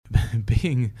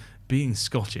being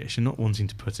Scottish and not wanting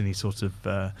to put any sort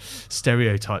of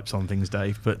stereotypes on things,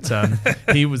 Dave, but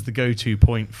he was the go-to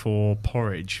point for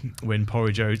porridge when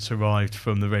porridge oats arrived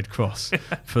from the Red Cross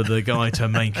for the guy to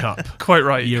make up Quite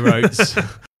right. your oats.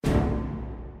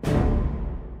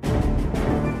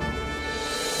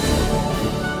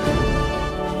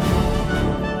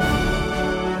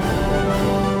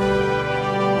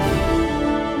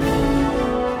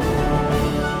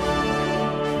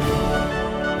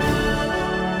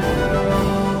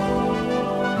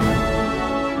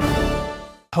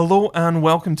 Hello and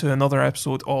welcome to another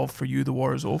episode of For You The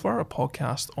War Is Over, a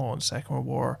podcast on Second World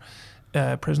War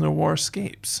prisoner of war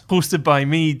escapes. Hosted by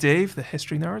me, Dave, the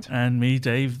history nerd. And me,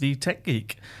 Dave, the tech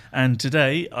geek. And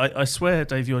today, I swear,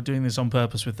 Dave, you're doing this on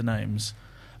purpose with the names.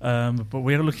 But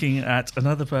we're looking at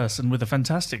another person with a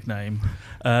fantastic name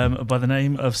by the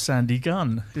name of Sandy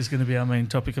Gunn is going to be our main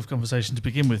topic of conversation to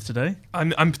begin with today.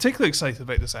 I'm particularly excited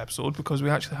about this episode because we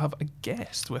actually have a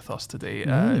guest with us today.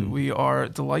 We are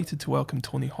delighted to welcome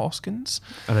Tony Hoskins.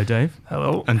 Hello, Dave.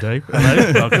 Hello. And Dave.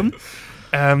 Hello, welcome.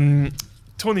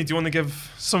 Tony, do you want to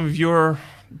give some of your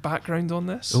background on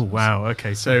this? Oh, wow.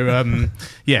 Okay. So,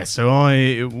 so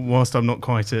I, whilst I'm not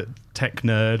quite a tech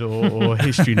nerd or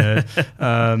history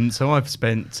nerd, so I've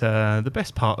spent the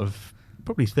best part of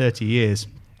probably 30 years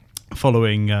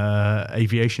following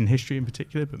aviation history in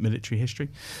particular, but military history.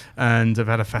 And I've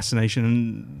had a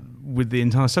fascination with the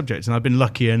entire subject. And I've been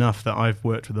lucky enough that I've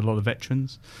worked with a lot of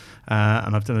veterans.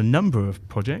 And I've done a number of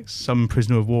projects, some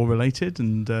prisoner of war related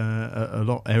and a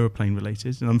lot aeroplane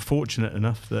related. And I'm fortunate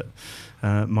enough that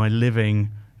my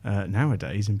living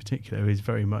nowadays in particular is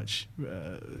very much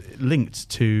linked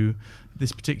to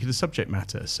this particular subject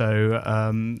matter. So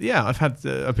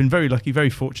I've been very lucky, very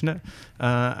fortunate,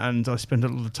 and I spend a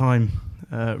lot of time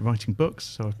writing books.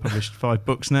 So I've published 5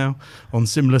 books now on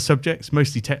similar subjects,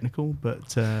 mostly technical,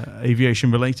 but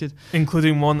aviation related.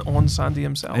 Including one on Sandy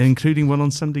himself. Including one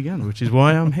on Sandy Gunn, which is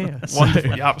why I'm here.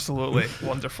 Wonderful. Yeah, absolutely.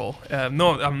 Wonderful.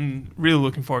 I'm really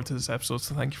looking forward to this episode,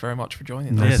 so thank you very much for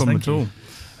joining us. No problem at all.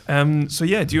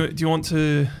 Do you want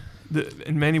to?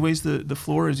 In many ways, the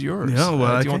floor is yours. Yeah,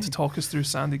 well, do you want to talk us through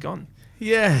Sandy Gunn?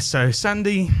 Yeah. So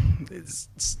Sandy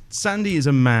is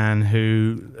a man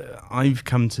who I've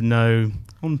come to know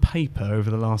on paper over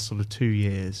the last sort of 2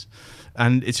 years,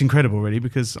 and it's incredible, really,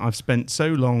 because I've spent so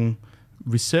long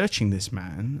researching this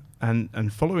man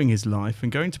and following his life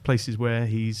and going to places where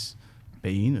he's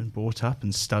been and brought up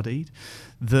and studied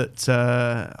that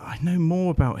I know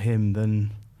more about him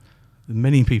than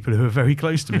many people who are very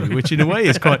close to me, which in a way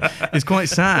is quite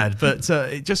sad. But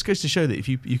it just goes to show that if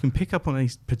you can pick up on a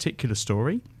particular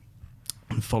story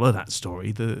and follow that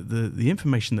story, the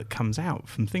information that comes out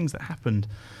from things that happened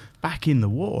back in the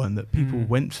war and that people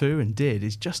went through and did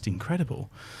is just incredible.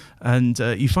 And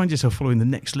you find yourself following the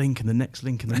next link and the next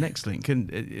link and the next link, and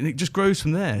it just grows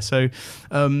from there. So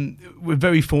we're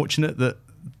very fortunate that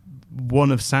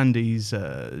one of Sandy's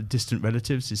distant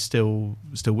relatives is still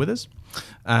with us,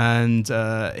 and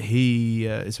so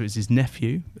it's his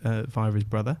nephew via his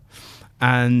brother,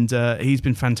 and he's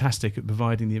been fantastic at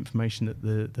providing the information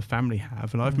that the family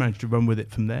have, and I've managed to run with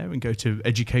it from there and go to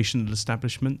educational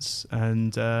establishments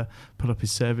and put up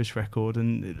his service record,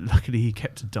 and luckily he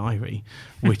kept a diary,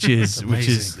 which is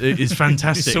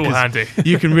fantastic. It's so handy.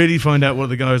 You can really find out what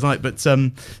the guy was like. But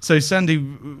so Sandy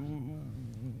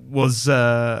was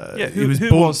who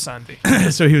was Sandy?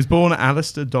 So he was born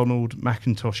Alistair Donald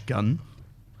McIntosh Gunn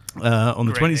on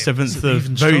the 27th of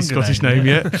very Scottish name,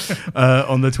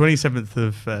 on the 27th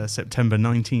of September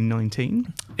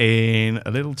 1919 in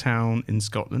a little town in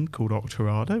Scotland called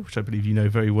Auchterarder, which I believe you know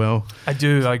very well. I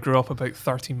do. I grew up about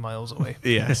 13 miles away.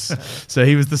 Yes. So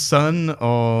he was the son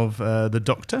of the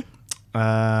doctor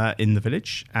in the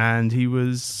village, and he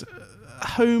was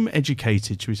home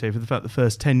educated, should we say, for the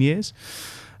first 10 years.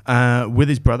 With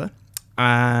his brother,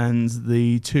 and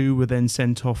the two were then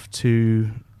sent off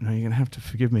to, now you're going to have to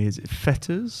forgive me, is it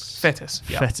Fetters? Fetters,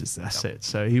 yeah. Fetters, that's it.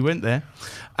 So he went there.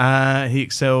 He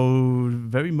excelled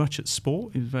very much at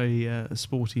sport. He was very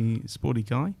sporty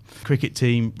guy. Cricket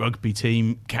team, rugby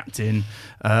team, captain,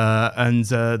 and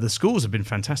the schools have been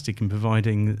fantastic in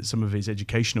providing some of his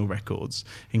educational records,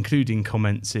 including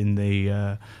comments in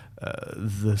the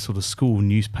sort of school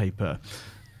newspaper,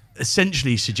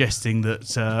 essentially suggesting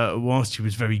that whilst he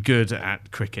was very good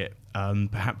at cricket,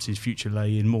 perhaps his future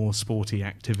lay in more sporty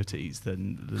activities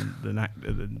than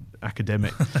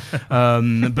academic.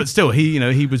 But still,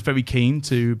 he was very keen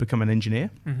to become an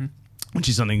engineer. Mm-hmm. Which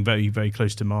is something very, very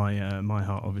close to my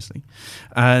heart, obviously.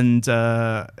 And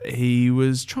he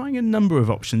was trying a number of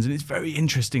options, and it's very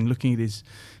interesting looking at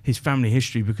his family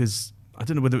history, because I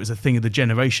don't know whether it was a thing of the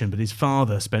generation, but his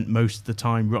father spent most of the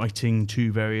time writing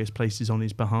to various places on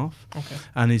his behalf. Okay.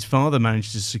 And his father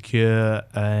managed to secure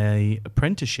a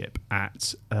apprenticeship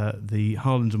at the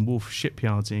Harland and Wolff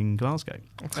shipyards in Glasgow.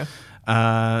 Okay.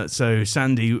 So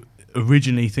Sandy,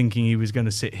 originally thinking he was going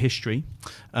to sit history,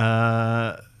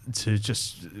 to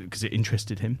just because it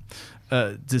interested him,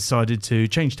 decided to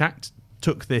change tact,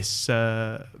 took this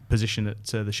position at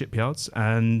the shipyards,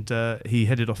 and he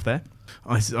headed off there.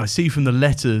 I see from the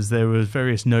letters there were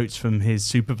various notes from his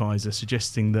supervisor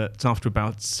suggesting that after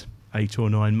about 8 or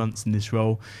 9 months in this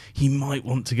role, he might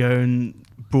want to go and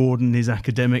broaden his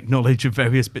academic knowledge of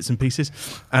various bits and pieces.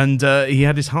 And he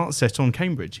had his heart set on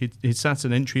Cambridge. He'd sat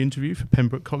an entry interview for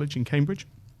Pembroke College in Cambridge,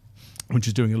 which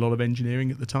was doing a lot of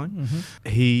engineering at the time. Mm-hmm.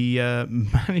 He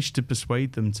managed to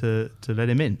persuade them to let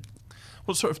him in.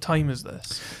 What sort of time is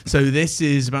this? So this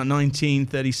is about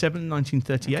 1937,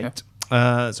 1938. Okay.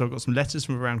 So I've got some letters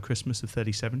from around Christmas of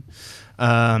 37.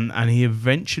 And he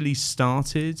eventually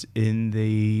started in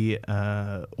the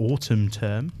autumn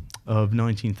term of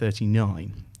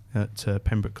 1939 at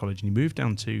Pembroke College, and he moved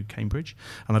down to Cambridge.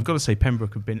 And I've got to say,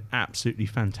 Pembroke have been absolutely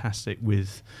fantastic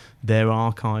with their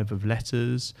archive of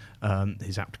letters,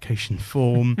 his application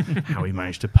form, how he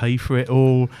managed to pay for it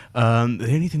all. The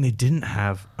only thing they didn't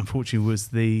have, unfortunately, was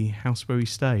the house where he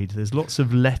stayed. There's lots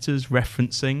of letters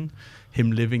referencing him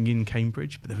living in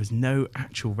Cambridge, but there was no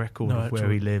actual record of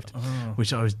where he lived,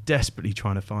 which I was desperately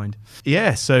trying to find.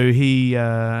 Yeah, so he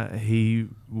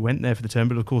went there for the term,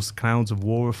 but of course the clouds of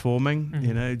war are forming. Mm-hmm.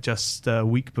 You know, just a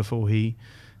week before he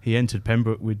entered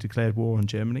Pembroke, we declared war on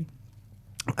Germany.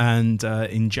 And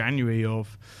in January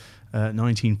of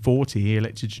 1940, he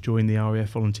elected to join the RAF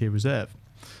Volunteer Reserve.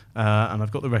 And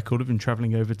I've got the record of him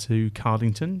travelling over to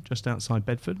Cardington, just outside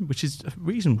Bedford, which is a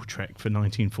reasonable trek for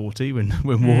 1940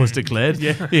 when war was declared.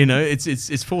 Yeah. You know,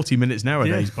 it's 40 minutes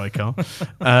nowadays by car.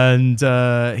 And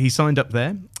he signed up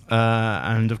there.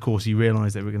 And of course, he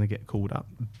realised they were going to get called up.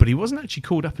 But he wasn't actually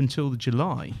called up until the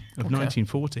July of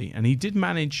 1940. And he did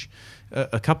manage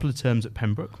a couple of terms at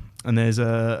Pembroke. And there's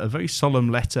a very solemn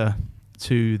letter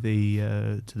to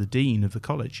the dean of the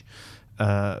college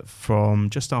from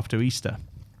just after Easter,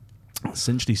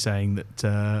 essentially saying that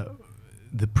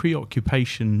the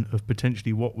preoccupation of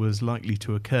potentially what was likely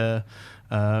to occur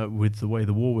with the way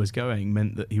the war was going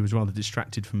meant that he was rather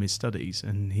distracted from his studies,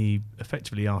 and he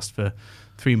effectively asked for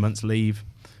 3 months' leave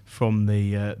from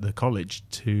the college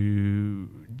to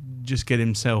just get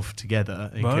himself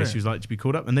together in case he was likely to be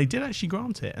called up. And they did actually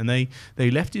grant it, and they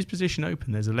left his position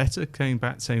open. There's a letter coming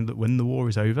back saying that when the war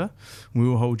is over, we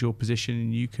will hold your position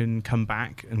and you can come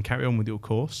back and carry on with your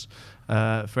course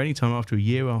for any time after a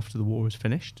year after the war was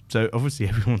finished. So obviously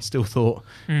everyone still thought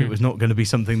it was not going to be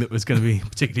something that was going to be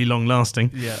particularly long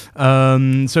lasting. Yeah.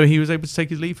 So he was able to take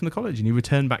his leave from the college and he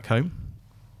returned back home.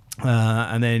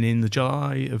 And then in the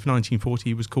July of 1940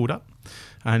 he was called up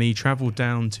and he travelled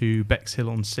down to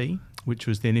Bexhill-on-Sea, which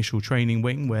was the initial training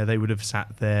wing where they would have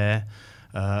sat their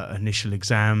initial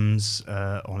exams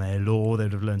on air law. They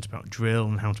would have learnt about drill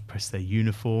and how to press their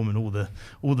uniform and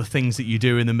all the things that you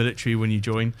do in the military when you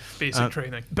join. Basic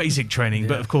training. Basic training. Yeah.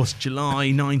 But of course,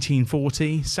 July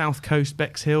 1940, South Coast,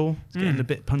 Bexhill, it's getting a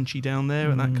bit punchy down there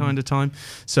at that kind of time.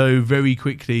 So very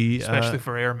quickly... Especially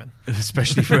for airmen.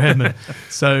 Especially for airmen.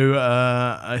 So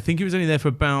I think he was only there for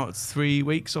about 3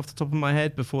 weeks off the top of my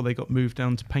head before they got moved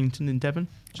down to Paignton in Devon,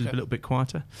 which is a little bit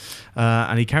quieter.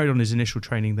 And he carried on his initial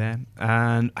training there.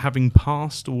 And having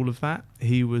passed all of that,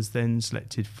 he was then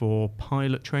selected for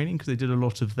pilot training because they did a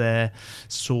lot of their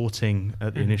sorting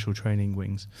at the initial training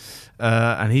wings.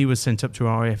 And he was sent up to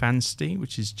RAF Anstey,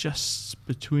 which is just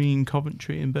between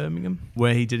Coventry and Birmingham,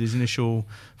 where he did his initial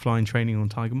flying training on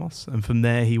Tiger Moths. And from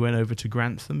there, he went over to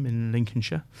Grantham in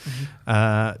Lincolnshire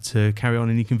to carry on.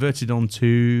 And he converted on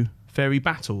to Fairey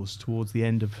Battles towards the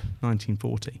end of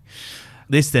 1940.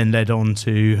 This then led on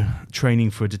to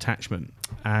training for a detachment,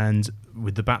 and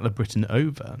with the Battle of Britain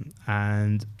over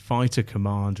and fighter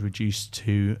command reduced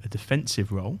to a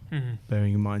defensive role,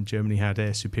 bearing in mind Germany had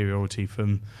air superiority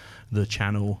from the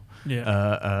Channel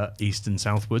east and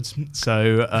southwards.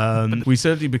 So we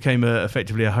certainly became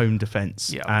effectively a home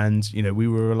defence, and we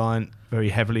were reliant very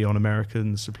heavily on America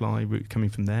and the supply route coming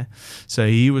from there. So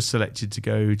he was selected to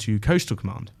go to Coastal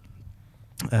Command.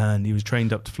 And he was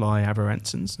trained up to fly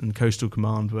Averansons, and Coastal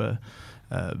Command were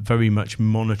very much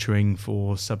monitoring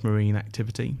for submarine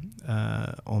activity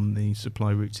on the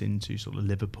supply routes into sort of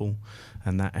Liverpool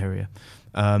and that area.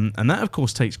 And that, of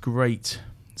course, takes great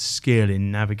skill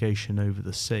in navigation over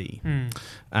the sea.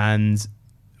 And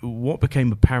what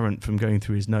became apparent from going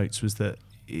through his notes was that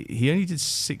he only did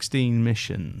 16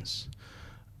 missions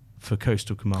for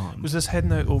Coastal Command. Was this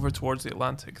heading out over towards the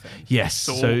Atlantic then? Yes.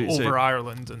 So over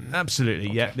Ireland and absolutely,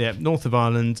 okay. yeah, north of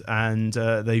Ireland, and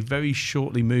they very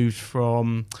shortly moved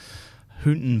from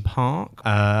Hoonton Park,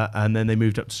 and then they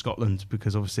moved up to Scotland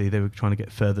because obviously they were trying to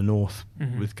get further north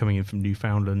with coming in from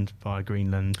Newfoundland via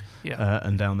Greenland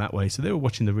and down that way. So they were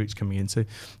watching the routes coming in. So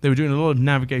they were doing a lot of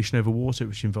navigation over water,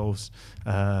 which involves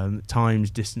times,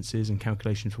 distances, and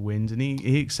calculation for wind. And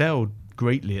he excelled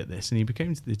greatly at this, and he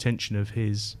became to the attention of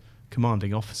his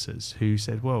commanding officers, who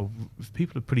said, well, if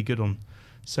people are pretty good on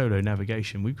solo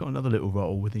navigation, we've got another little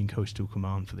role within Coastal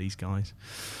Command for these guys.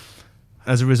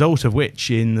 As a result of which,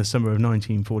 in the summer of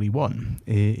 1941,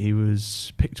 he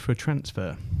was picked for a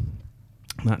transfer.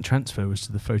 And that transfer was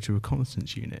to the Photo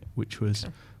Reconnaissance Unit, which was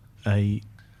a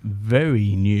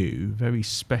very new, very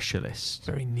specialist,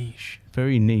 very niche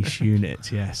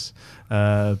unit, yes,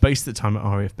 based at the time at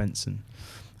RAF Benson.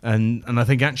 And I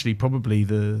think actually probably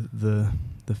the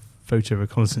Photo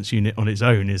Reconnaissance Unit on its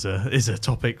own is a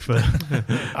topic for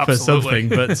for something.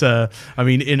 But I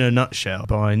mean, in a nutshell,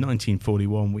 by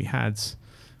 1941 we had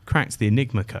cracked the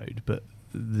Enigma code, but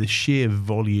the sheer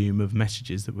volume of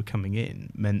messages that were coming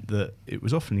in meant that it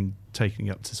was often taking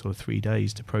up to sort of 3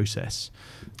 days to process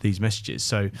these messages.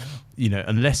 So,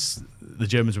 unless the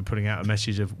Germans were putting out a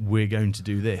message of "we're going to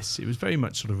do this," it was very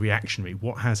much sort of reactionary.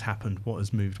 What has happened? What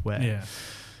has moved where? Yeah.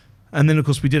 And then, of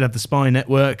course, we did have the spy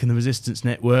network and the resistance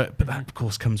network, but that, of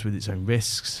course, comes with its own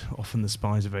risks. Often the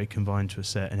spies are very confined to a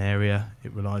certain area.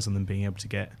 It relies on them being able to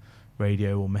get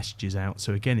radio or messages out.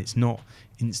 So, again, it's not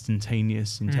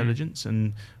instantaneous intelligence.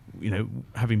 And,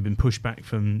 having been pushed back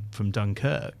from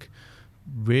Dunkirk,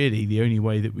 really the only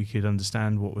way that we could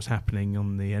understand what was happening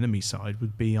on the enemy side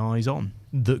would be eyes on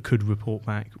that could report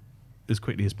back as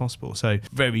quickly as possible. So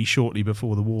very shortly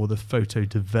before the war, the Photo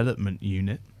Development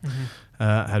Unit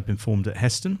had been formed at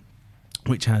Heston,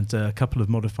 which had a couple of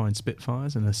modified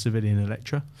Spitfires and a civilian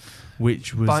Electra,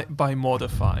 which was... By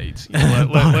modified.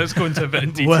 Let's go into a bit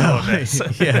of detail on this.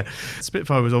 Yeah.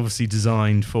 Spitfire was obviously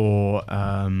designed for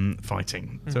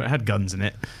fighting. So it had guns in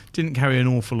it. Didn't carry an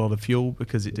awful lot of fuel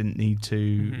because it didn't need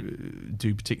to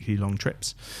do particularly long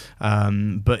trips.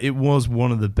 But it was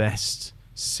one of the best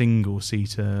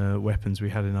single-seater weapons we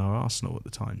had in our arsenal at the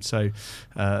time. So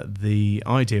the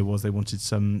idea was they wanted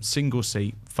some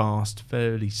single-seat, fast,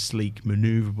 fairly sleek,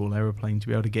 manoeuvrable aeroplane to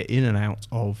be able to get in and out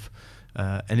of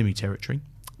enemy territory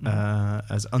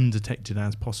as undetected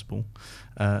as possible,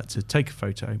 to take a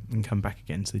photo and come back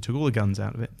again. So they took all the guns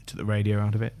out of it, took the radio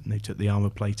out of it, and they took the armour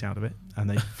plate out of it, and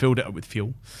they filled it up with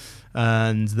fuel.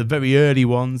 And the very early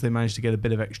ones, they managed to get a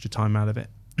bit of extra time out of it,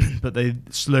 but they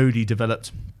slowly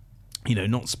developed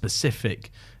not specific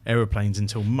aeroplanes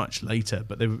until much later,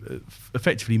 but they were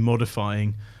effectively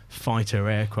modifying fighter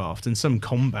aircraft and some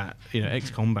combat,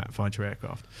 ex-combat fighter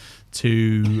aircraft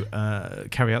to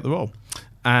carry out the role.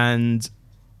 And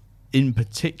in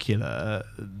particular,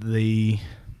 the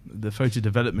Photo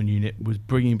Development Unit was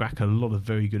bringing back a lot of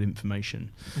very good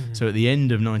information. So at the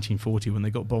end of 1940, when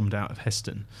they got bombed out of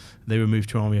Heston, they were moved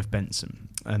to RAF Benson,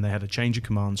 and they had a change of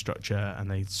command structure, and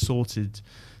they sorted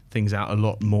things out a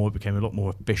lot more. It became a lot more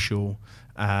official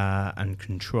and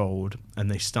controlled, and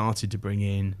they started to bring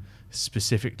in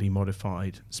specifically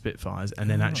modified Spitfires and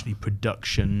then actually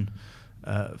production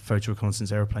photo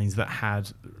reconnaissance aeroplanes that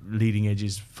had leading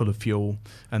edges full of fuel,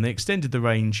 and they extended the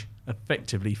range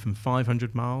effectively from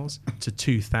 500 miles to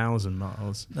 2,000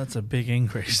 miles. That's a big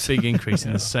increase. Big increase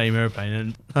in the same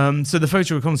aeroplane. And so the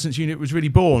Photo Reconnaissance Unit was really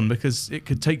born because it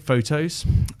could take photos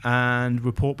and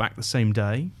report back the same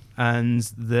day, and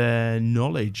their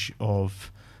knowledge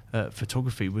of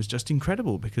photography was just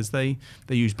incredible because they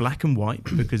used black and white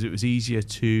because it was easier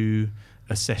to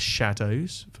assess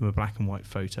shadows from a black and white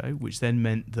photo, which then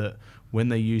meant that when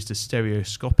they used a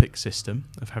stereoscopic system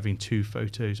of having two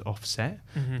photos offset,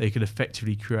 they could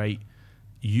effectively create,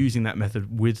 using that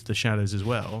method with the shadows as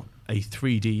well, a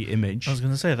 3D image. I was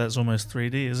going to say, that's almost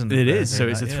 3D, isn't it? It is. So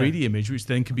it's a 3D image which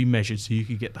then could be measured so you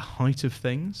could get the height of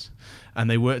things. And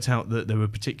they worked out that there were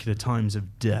particular times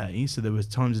of day. So there was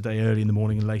times of day early in the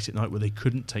morning and late at night where they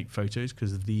couldn't take photos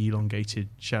because of the elongated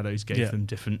shadows gave them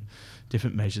different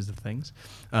measures of things.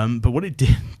 But what it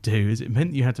did do is it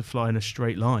meant you had to fly in a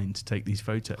straight line to take these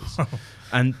photos.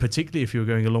 And particularly if you were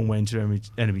going a long way into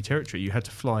enemy territory, you had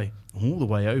to fly all the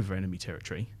way over enemy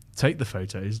territory, take the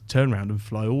photos, turn around and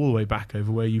fly all the way back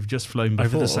over where you've just flown before.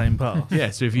 Over the same path. Yeah,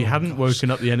 so if you hadn't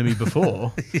woken up the enemy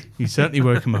before, you certainly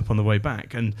woke them up on the way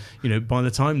back. And, by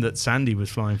the time that Sandy was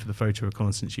flying for the Photo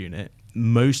Reconnaissance Unit,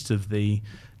 most of the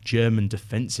German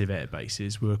defensive air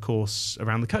bases were, of course,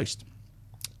 around the coast,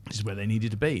 which is where they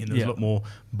needed to be. And there was a lot more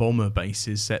bomber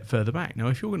bases set further back. Now,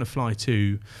 if you're going to fly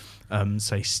to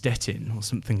say Stettin or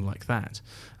something like that,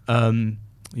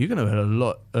 you're going to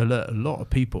alert a lot of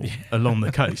people along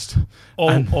the coast.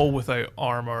 All without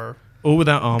armour. All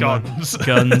without armour,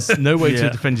 guns, no way to Yeah.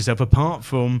 defend yourself apart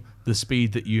from the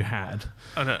speed that you had.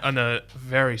 And a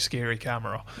very scary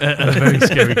camera. A very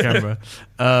scary camera.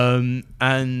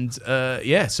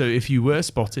 So if you were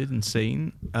spotted and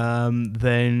seen,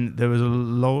 then there was a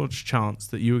large chance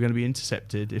that you were going to be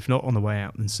intercepted, if not on the way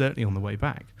out, then certainly on the way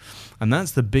back. And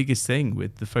that's the biggest thing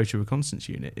with the photo reconnaissance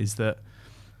unit, is that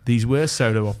these were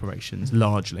solo operations,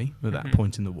 largely, at that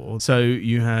point in the war. So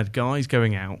you had guys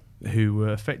going out who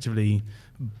were effectively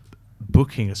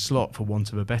booking a slot, for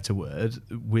want of a better word,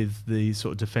 with the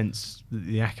sort of defence,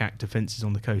 the ACAC defences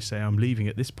on the coast, say, I'm leaving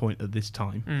at this point at this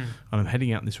time, and I'm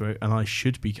heading out this road, and I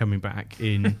should be coming back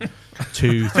in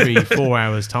 2, 3, 4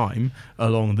 hours' time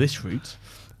along this route,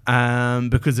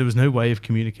 because there was no way of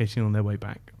communicating on their way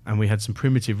back. And we had some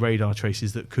primitive radar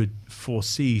traces that could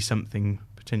foresee something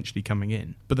potentially coming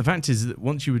in. But the fact is that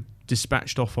once you were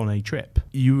dispatched off on a trip,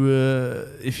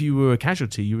 if you were a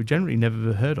casualty, you were generally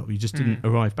never heard of. You just didn't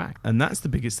arrive back. And that's the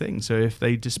biggest thing. So if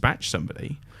they dispatched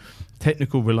somebody,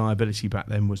 technical reliability back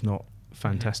then was not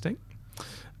fantastic.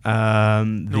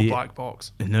 No black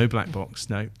box. No black box,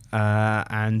 no.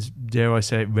 And dare I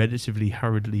say it, relatively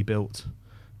hurriedly built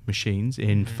machines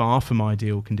in far from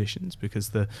ideal conditions,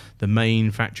 because the main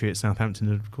factory at Southampton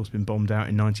had of course been bombed out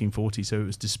in 1940, so it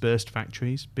was dispersed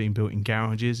factories being built in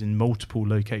garages in multiple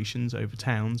locations over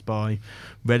towns by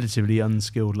relatively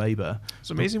unskilled labour. It's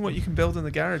amazing what you can build in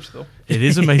the garage, though. It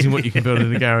is amazing what you can build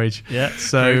in the garage. Yeah,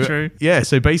 so very true. Yeah,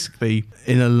 so basically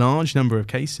in a large number of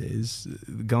cases,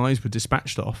 the guys were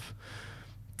dispatched off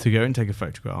to go and take a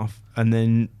photograph and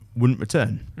then wouldn't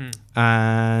return.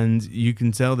 And you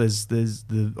can tell there's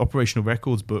the operational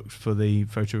records book for the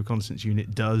photo reconnaissance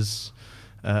unit does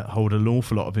hold an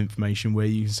awful lot of information, where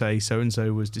you can say so and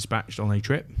so was dispatched on a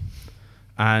trip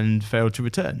and failed to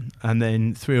return, and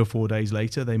then 3 or 4 days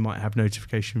later they might have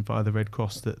notification via the Red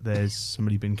Cross that there's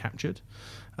somebody been captured,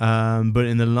 but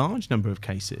in the large number of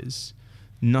cases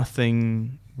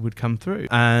nothing would come through,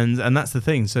 and that's the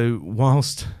thing. So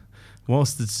whilst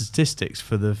the statistics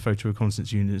for the photo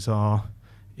reconnaissance units are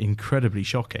incredibly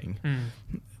shocking,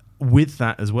 with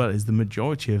that as well is the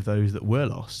majority of those that were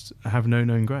lost have no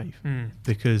known grave,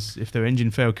 because if their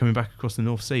engine failed coming back across the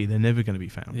North Sea, they're never going to be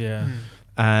found. Yeah.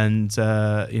 And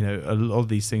a lot of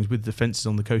these things with defences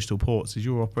on the coastal ports, as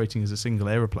you're operating as a single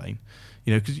aeroplane,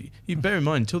 because you bear in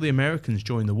mind, until the Americans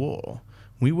joined the war,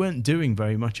 we weren't doing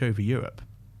very much over Europe.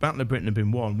 Battle of Britain had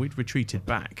been won, we'd retreated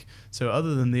back. So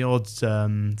other than the odd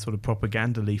sort of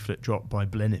propaganda leaflet dropped by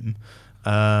Blenheim,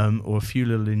 or a few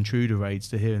little intruder raids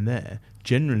to here and there,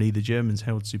 generally the Germans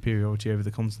held superiority over the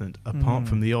continent, apart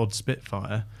from the odd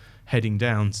Spitfire heading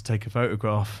down to take a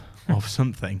photograph of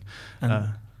something.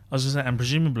 I was going to say, and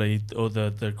presumably, or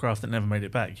the craft that never made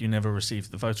it back, you never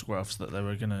received the photographs that they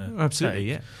were going to Absolutely,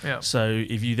 take. yeah. So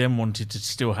if you then wanted to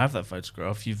still have that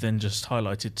photograph, you've then just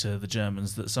highlighted to the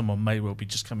Germans that someone may well be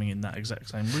just coming in that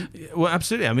exact same route. Well,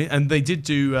 absolutely. I mean, and they did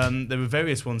do, there were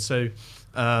various ones. So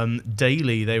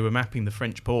daily they were mapping the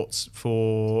French ports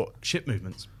for ship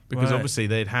movements, because Right. obviously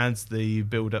they'd had the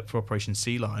build-up for Operation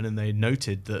Sea Lion, and they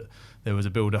noted that there was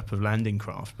a build-up of landing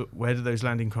craft. But where do those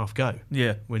landing craft go?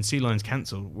 Yeah. When Sea Lion's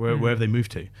cancelled, where have they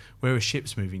moved to? Where are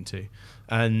ships moving to?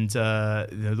 And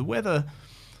the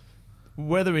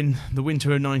weather in the winter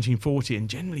of 1940 and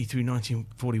generally through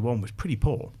 1941 was pretty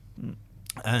poor.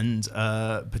 And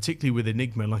particularly with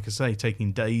Enigma, like I say,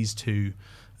 taking days to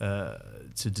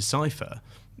decipher,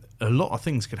 a lot of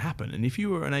things could happen. And if you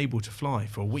were unable to fly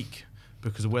for a week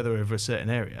because of weather over a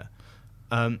certain area,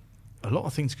 a lot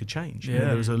of things could change. Yeah.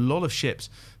 There was a lot of ships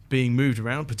being moved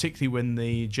around, particularly when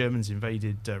the Germans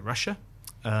invaded Russia.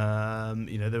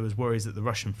 There was worries that the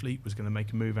Russian fleet was going to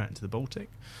make a move out into the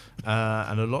Baltic,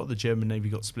 and a lot of the German Navy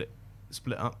got split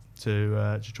up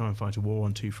to try and fight a war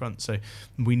on two fronts. So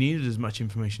we needed as much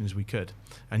information as we could,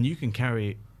 and you can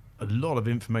carry a lot of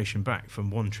information back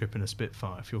from one trip in a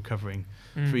Spitfire if you're covering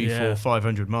 300, 400,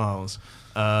 500 miles.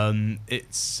 You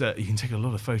can take a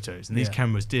lot of photos, and these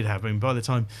cameras did have. I mean, by the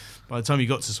time you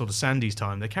got to sort of Sandy's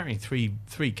time, they're carrying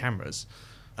three cameras,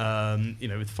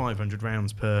 with 500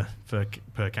 rounds per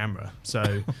camera.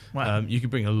 So Wow. you could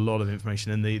bring a lot of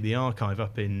information, and the archive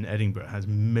up in Edinburgh has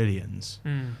millions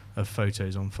of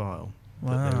photos on file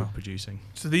that they were producing.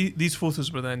 So these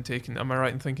photos were then taken, am I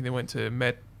right in thinking they went to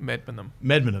Medmenham?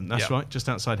 Medmenham, that's right, just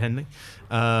outside Henley.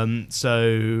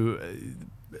 So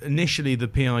initially the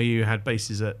PRU had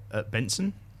bases at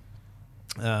Benson,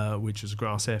 which was a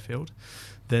grass airfield.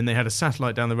 Then they had a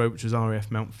satellite down the road, which was RAF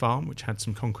Mount Farm, which had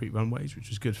some concrete runways, which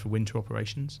was good for winter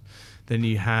operations. Then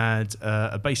you had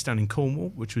a base down in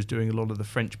Cornwall, which was doing a lot of the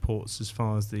French ports as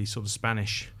far as the sort of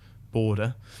Spanish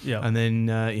border. Yeah. And then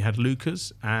you had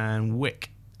Lucas and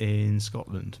Wick in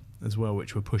Scotland as well,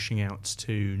 which were pushing out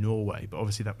to Norway. But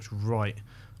obviously that was right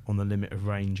on the limit of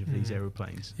range of these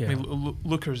aeroplanes. Yeah. I mean,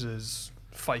 Lookers is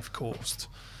Fife Coast,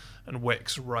 and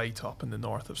Wick's right up in the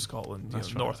north of Scotland.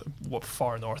 That's Know, right.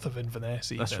 far north of Inverness.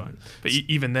 That's right. But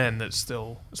even then, it's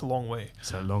a long way.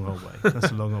 It's a long old way.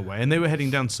 That's a long old way. And they were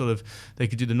heading down to sort of, they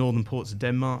could do the northern ports of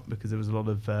Denmark because there was a lot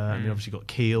of, they obviously got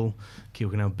Kiel. Kiel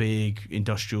can have big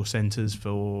industrial centres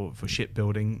for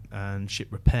shipbuilding and ship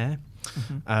repair.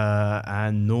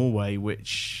 And Norway,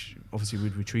 which obviously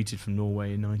we'd retreated from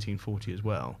Norway in 1940 as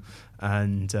well,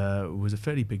 and was a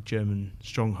fairly big German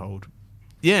stronghold.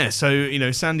 Yeah,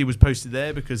 so Sandy was posted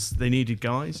there because they needed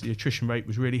guys. The attrition rate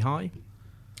was really high.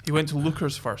 He went to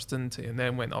Lookers first, didn't he, and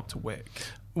then went up to Wick.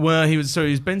 Well, he was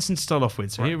Benson to start off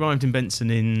with. So he arrived in Benson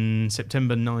in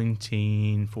September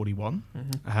 1941,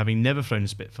 having never flown a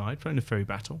Spitfire, flown a Ferry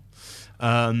Battle.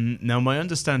 Now, my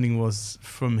understanding was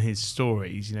from his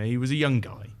stories, he was a young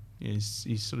guy.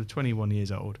 He's sort of 21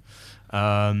 years old.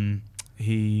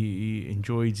 He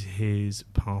enjoyed his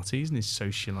parties and his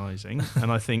socialising,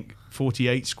 and I think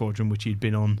 48 Squadron, which he'd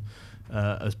been on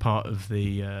as part of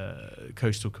the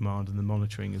Coastal Command and the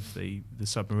monitoring of the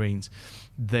submarines,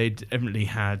 they'd evidently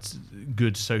had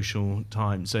good social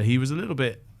time. So he was a little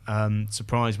bit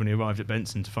surprised when he arrived at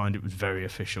Benson to find it was very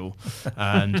official,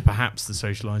 and perhaps the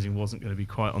socialising wasn't going to be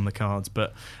quite on the cards.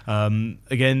 But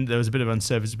again, there was a bit of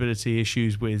unserviceability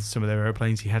issues with some of their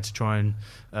aeroplanes. He had to try and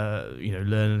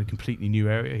learn in a completely new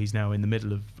area. He's now in the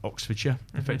middle of Oxfordshire,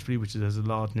 effectively, which has a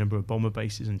large number of bomber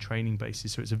bases and training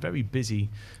bases. So it's a very busy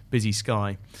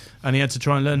sky, and he had to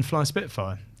try and learn to fly a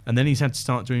Spitfire. And then he's had to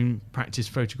start doing practice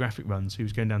photographic runs. He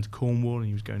was going down to Cornwall and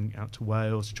he was going out to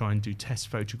Wales to try and do test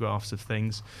photographs of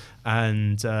things.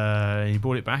 And he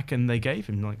brought it back, and they gave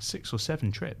him like 6 or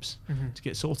 7 trips to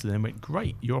get sorted. And went,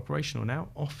 great, you're operational now,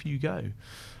 off you go.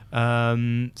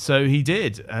 So he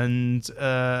did, and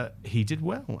he did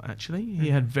well, actually. He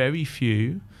had very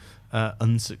few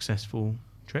unsuccessful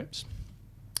trips.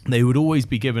 They would always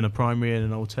be given a primary and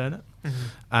an alternate.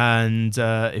 And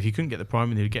if he couldn't get the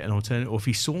primary, they would get an alternate. Or if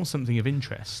he saw something of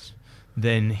interest,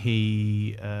 then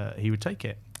he would take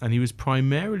it. And he was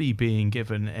primarily being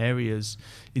given areas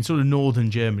in sort of northern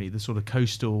Germany, the sort of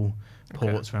coastal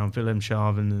ports around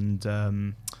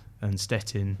Wilhelmshaven and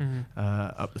Stettin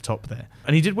up the top there.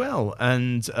 And he did well,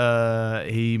 and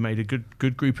he made a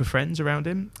good group of friends around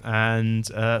him. And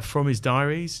from his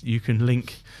diaries, you can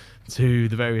link to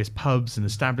the various pubs and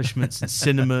establishments and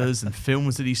cinemas and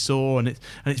films that he saw, and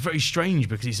it's very strange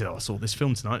because he said, I saw this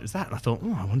film tonight, it's that, and I thought,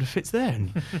 I wonder if it's there.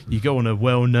 And you go on a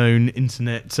well-known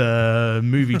internet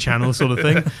movie channel sort of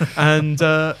thing, and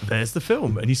there's the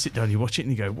film, and you sit down, you watch it,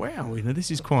 and you go, wow,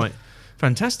 this is quite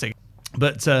fantastic.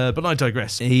 But I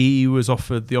digress. He was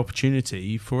offered the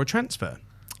opportunity for a transfer,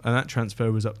 and that transfer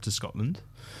was up to Scotland.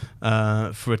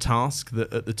 For a task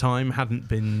that at the time hadn't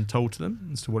been told to them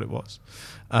as to what it was.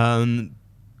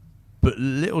 But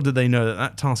little did they know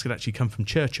that task had actually come from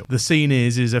Churchill. The scene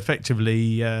is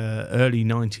effectively early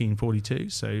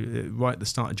 1942, so right at the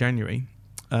start of January.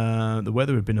 The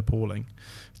weather had been appalling.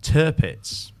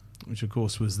 Tirpitz, which of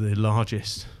course was the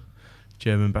largest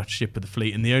German battleship of the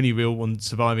fleet, and the only real one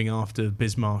surviving after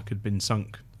Bismarck had been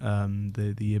sunk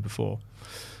the year before,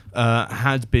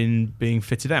 had been being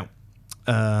fitted out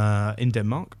in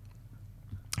Denmark,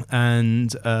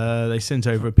 and they sent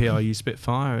over a PRU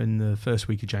Spitfire in the first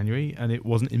week of January, and it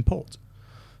wasn't in port.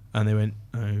 And they went,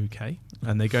 okay.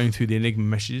 And they're going through the Enigma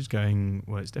messages going,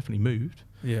 well, it's definitely moved.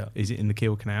 Yeah. Is it in the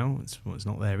Kiel Canal? It's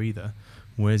not there either.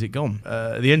 Where's it gone?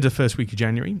 At the end of the first week of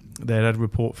January, they had a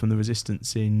report from the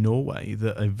Resistance in Norway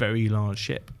that a very large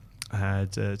ship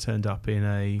had turned up in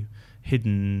a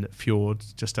hidden fjord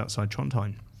just outside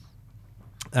Trondheim.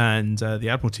 And the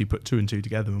Admiralty put 2 and 2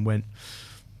 together and went,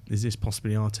 is this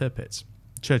possibly our Tirpitz?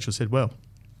 Churchill said, well,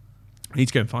 we need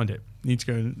to go and find it. We need to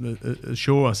go and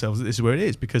assure ourselves that this is where it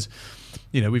is, because,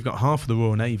 we've got half of the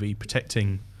Royal Navy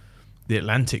protecting the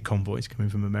Atlantic convoys coming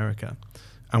from America,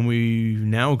 and we've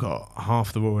now got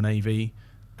half the Royal Navy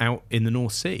out in the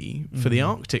North Sea for the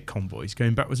Arctic convoys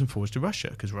going backwards and forwards to Russia,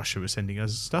 because Russia was sending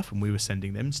us stuff and we were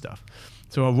sending them stuff.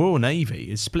 So our Royal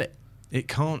Navy is split. It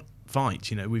can't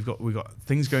fight. We've got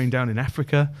things going down in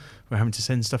Africa we're having to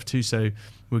send stuff to, so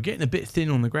we're getting a bit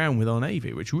thin on the ground with our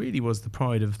Navy, which really was the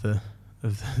pride of the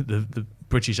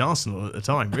British arsenal at the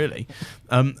time, really.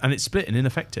 And it's split and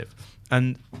ineffective.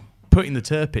 And putting the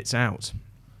Tirpitz out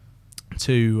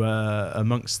to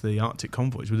amongst the Arctic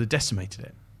convoys would have decimated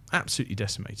it. Absolutely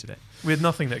decimated it. We had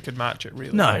nothing that could match it,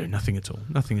 really. No, nothing at all.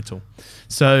 Nothing at all.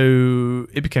 So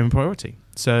it became a priority.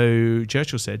 So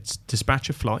Churchill said, dispatch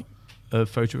a flight of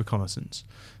photo reconnaissance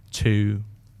to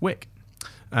Wick.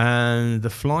 And the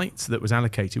flight that was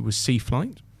allocated was Sea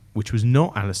Flight, which was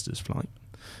not Alistair's flight.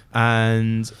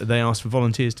 And they asked for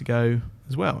volunteers to go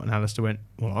as well. And Alistair went,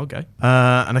 well, I'll go.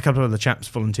 And a couple of other chaps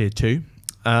volunteered too.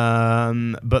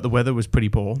 But the weather was pretty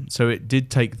poor. So it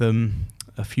did take them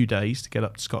a few days to get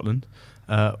up to Scotland.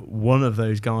 One of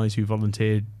those guys who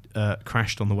volunteered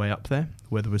crashed on the way up there.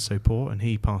 The weather was so poor, and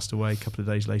he passed away a couple of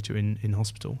days later in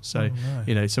hospital. So,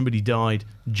 somebody died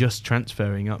just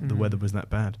transferring up. The weather was that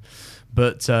bad.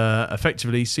 But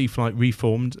effectively, Sea Flight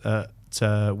reformed at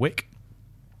Wick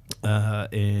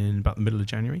in about the middle of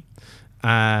January.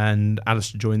 And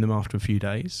Alistair joined them after a few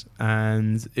days.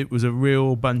 And it was a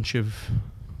real bunch of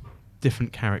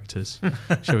different characters,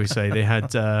 shall we say. They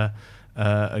had a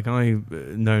guy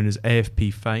known as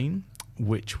AFP Fane,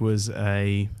 which was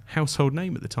a household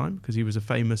name at the time because he was a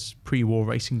famous pre-war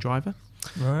racing driver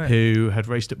who had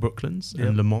raced at Brooklands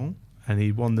and Le Mans, and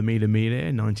he won the Mille Miglia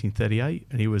in 1938,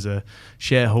 and he was a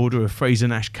shareholder of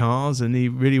Fraser-Nash Cars, and he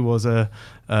really was a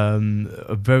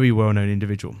very well-known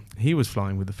individual. He was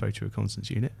flying with the photo reconnaissance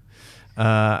unit.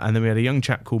 And then we had a young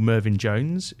chap called Mervyn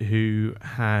Jones who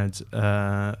had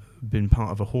been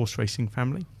part of a horse racing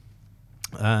family.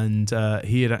 And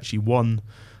he had actually won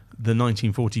the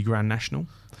 1940 Grand National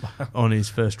on his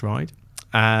first ride,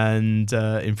 and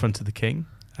in front of the King.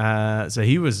 So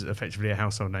he was effectively a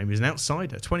household name. He was an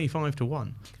outsider,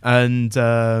 25-1. And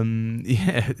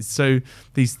so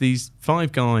these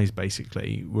five guys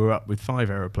basically were up with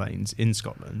 5 aeroplanes in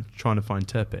Scotland trying to find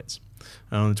Tirpitz.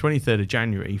 And on the 23rd of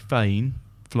January, Fane,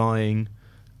 flying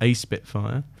a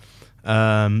Spitfire,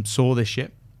 saw this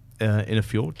ship in a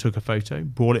fjord, took a photo,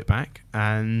 brought it back,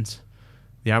 and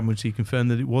the Admiralty confirmed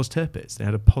that it was Tirpitz. They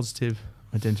had a positive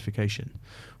identification,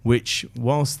 which,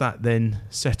 whilst that then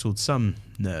settled some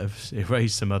nerves, it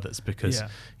raised some others, because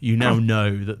you now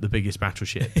know that the biggest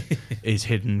battleship is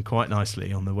hidden quite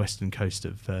nicely on the western coast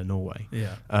of Norway.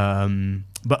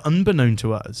 But unbeknown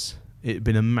to us, it had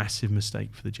been a massive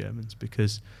mistake for the Germans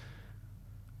because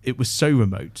it was so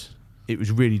remote, it was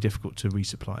really difficult to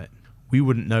resupply it. We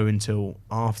wouldn't know until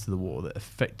after the war that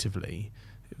effectively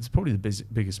it was probably the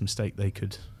biggest mistake they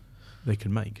could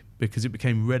make, because it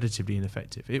became relatively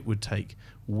ineffective. It would take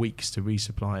weeks to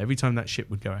resupply. Every time that ship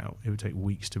would go out, it would take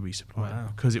weeks to resupply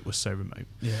it because it was so remote.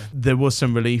 There was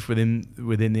some relief within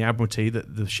the Admiralty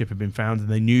that the ship had been found, and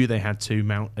they knew they had to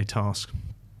mount a task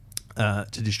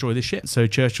to destroy the ship. So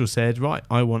Churchill said, right,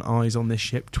 I want eyes on this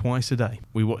ship twice a day.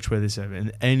 We watch where this is,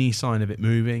 and any sign of it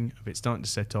moving, if it's starting to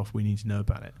set off, we need to know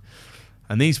about it.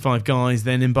 And these 5 guys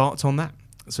then embarked on that.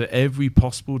 So every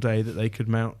possible day that they could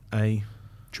mount a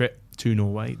trip to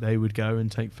Norway, they would go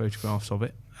and take photographs of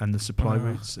it and the supply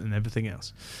routes and everything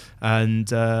else.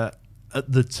 And at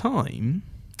the time,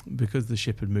 because the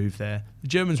ship had moved there, the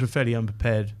Germans were fairly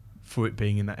unprepared for it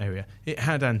being in that area. It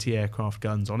had anti-aircraft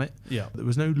guns on it. There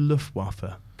was no Luftwaffe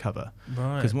cover,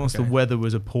 because whilst the weather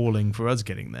was appalling for us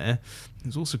getting there, it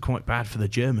was also quite bad for the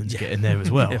Germans getting there as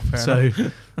well. So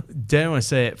dare I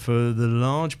say it, for the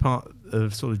large part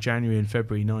of sort of January and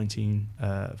February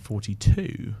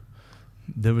 1942,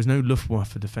 there was no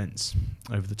Luftwaffe defence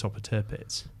over the top of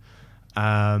Tirpitz,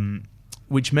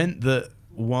 which meant that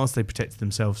whilst they protected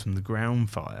themselves from the ground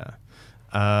fire,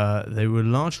 they were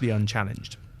largely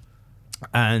unchallenged.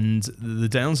 And the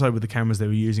downside with the cameras they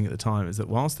were using at the time is that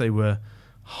whilst they were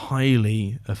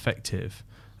highly effective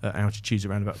at altitudes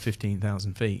around about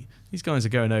 15,000 feet, these guys are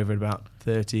going over at about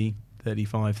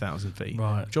 35,000 feet,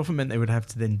 which often meant they would have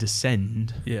to then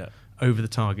descend over the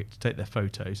target to take their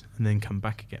photos and then come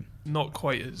back again. Not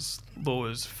quite as low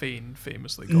as Fane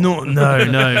famously got.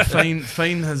 No.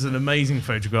 Fane has an amazing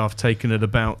photograph taken at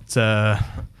about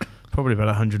probably about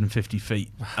 150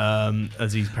 feet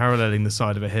as he's paralleling the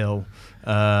side of a hill,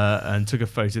 and took a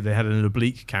photo. They had an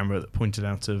oblique camera that pointed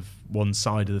out of one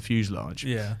side of the fuselage,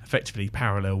 effectively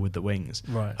parallel with the wings.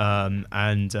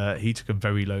 And he took a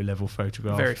very low level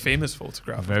photograph. Very famous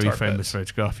photograph. Very famous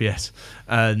photograph, yes.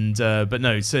 And but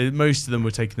no, so most of them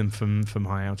were taking them from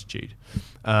high altitude.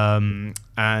 And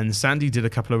Sandy did a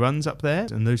couple of runs up there,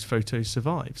 and those photos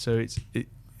survived. So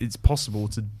it's possible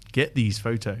to get these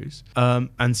photos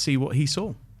and see what he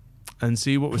saw, and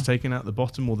see what was taken out the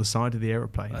bottom or the side of the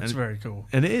aeroplane. That's very cool.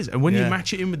 And it is. And when you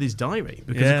match it in with his diary,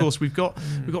 because of course we've got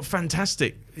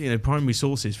fantastic primary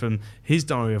sources from his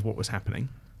diary of what was happening,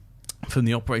 from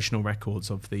the operational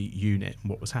records of the unit and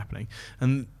what was happening.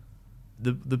 And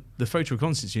the photo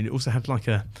reconnaissance unit also had like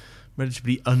a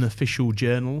relatively unofficial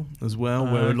journal as well,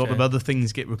 where a lot of other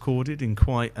things get recorded in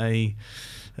quite a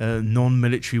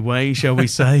non-military way, shall we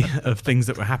say, of things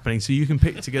that were happening. So you can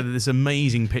pick together this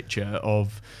amazing picture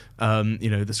of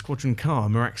the squadron car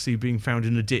miraculously being found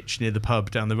in a ditch near the pub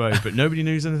down the road, but nobody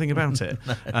knows anything about it.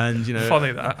 And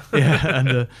funny that. Yeah,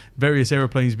 and various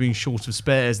aeroplanes being short of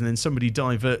spares, and then somebody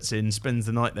diverts in, spends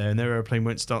the night there, and their aeroplane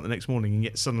won't start the next morning, and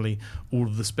yet suddenly all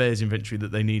of the spares inventory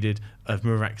that they needed have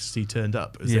miraculously turned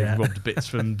up as they've robbed bits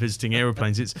from visiting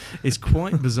aeroplanes. It's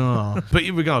quite bizarre, but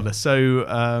regardless.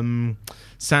 So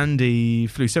Sandy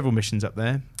flew several missions up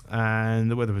there, and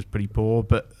the weather was pretty poor,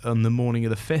 but on the morning of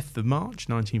the 5th of March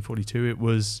 1942 it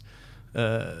was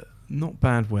not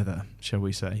bad weather, shall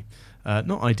we say.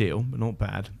 Not ideal, but not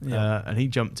bad. And he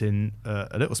jumped in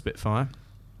a little Spitfire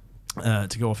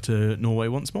to go off to Norway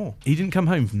once more. He didn't come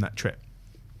home from that trip,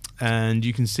 and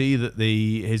you can see that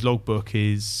his logbook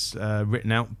is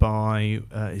written out by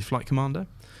his flight commander,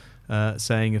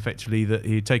 saying effectively that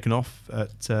he had taken off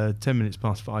at 10 minutes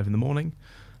past 5 in the morning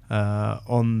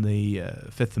on the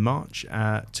 5th of March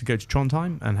to go to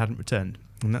Trondheim and hadn't returned.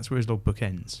 And that's where his logbook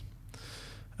ends.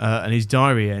 And his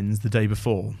diary ends the day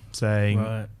before,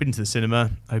 saying, been to the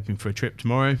cinema, hoping for a trip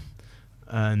tomorrow.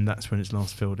 And that's when it's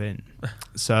last filled in.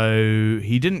 So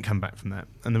he didn't come back from that.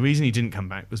 And the reason he didn't come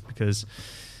back was because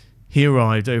he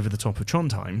arrived over the top of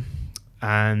Trondheim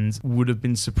and would have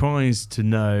been surprised to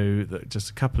know that just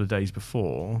a couple of days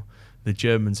before, the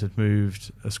Germans had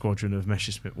moved a squadron of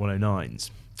Messerschmitt 109s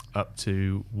up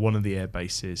to one of the air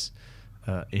bases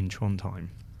in Trondheim.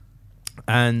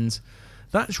 And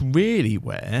that's really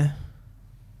where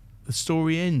the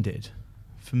story ended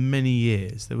for many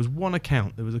years. There was one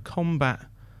account, there was a combat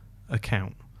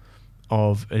account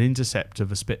of an intercept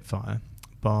of a Spitfire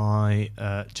by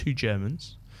two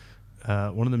Germans,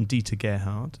 one of them Dieter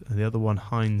Gerhard and the other one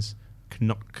Heinz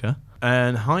Knopke.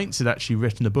 And Heinz had actually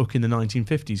written a book in the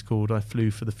 1950s called I Flew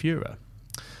for the Führer.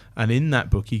 And in that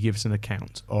book he gives an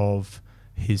account of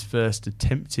his first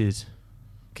attempted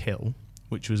kill,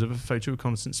 which was of a photo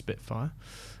reconnaissance Spitfire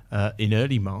in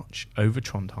early March over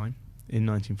Trondheim in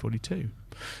 1942.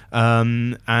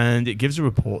 And it gives a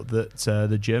report that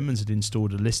the Germans had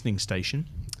installed a listening station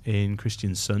in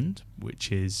Kristiansund, which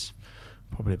is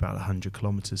probably about 100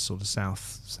 kilometres sort of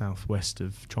southwest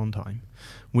of Trondheim,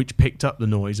 which picked up the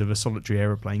noise of a solitary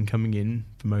aeroplane coming in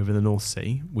from over the North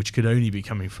Sea, which could only be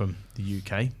coming from the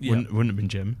UK, wouldn't have been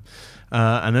German.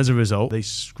 And as a result, they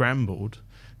scrambled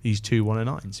these two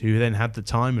 109s, who then had the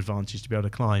time advantage to be able to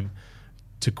climb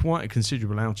to quite a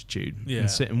considerable altitude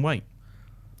and sit and wait.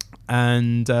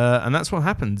 And that's what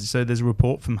happened. So there's a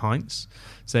report from Heinz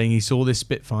saying he saw this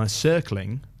Spitfire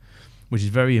circling, which is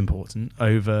very important,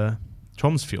 over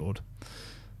Tromsfjord,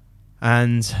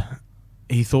 and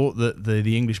he thought that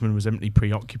the Englishman was evidently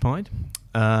preoccupied,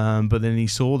 but then he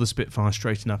saw the Spitfire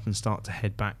straighten up and start to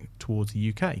head back towards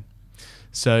the UK.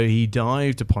 So he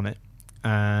dived upon it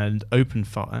and opened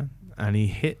fire, and he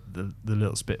hit the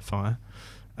little Spitfire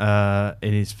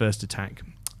in his first attack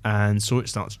and saw it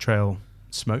start to trail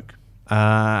smoke,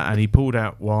 and he pulled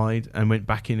out wide and went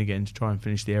back in again to try and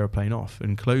finish the aeroplane off,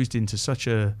 and closed into such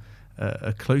a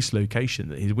close location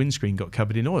that his windscreen got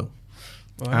covered in oil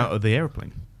out of the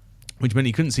aeroplane, which meant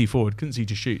he couldn't see forward, couldn't see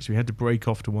to shoot, so he had to break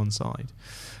off to one side.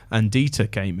 And Dieter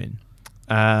came in,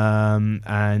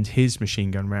 and his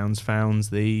machine gun rounds found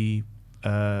the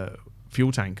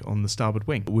fuel tank on the starboard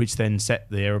wing, which then set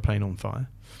the aeroplane on fire.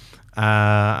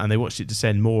 And they watched it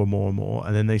descend more and more and more,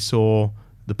 and then they saw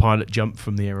the pilot jump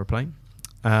from the aeroplane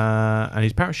and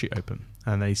his parachute open,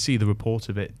 and they see the report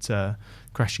of it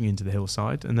crashing into the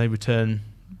hillside, and they return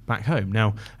back home.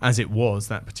 Now, as it was,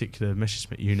 that particular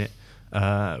Messerschmitt unit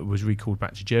was recalled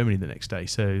back to Germany the next day,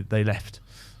 so they left.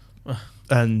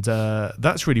 And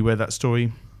that's really where that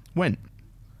story went.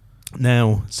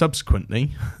 Now,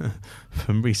 subsequently,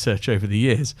 from research over the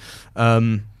years,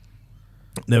 there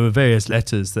were various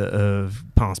letters that have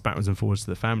passed backwards and forwards to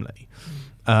the family.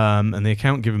 And the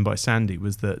account given by Sandy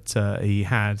was that he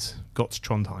had got to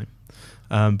Trondheim,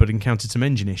 but encountered some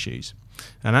engine issues.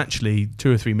 And actually,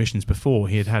 2 or 3 missions before,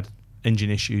 he had had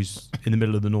engine issues in the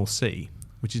middle of the North Sea,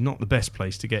 which is not the best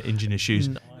place to get engine issues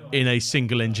in a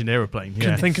single-engine aeroplane.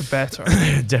 Couldn't think of better.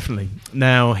 Definitely.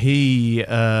 Now, he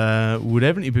would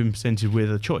evidently have been presented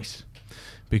with a choice,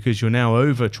 because you're now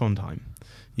over Trondheim.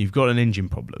 You've got an engine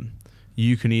problem.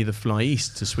 You can either fly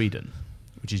east to Sweden,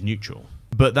 which is neutral,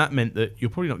 but that meant that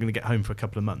you're probably not going to get home for a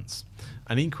couple of months.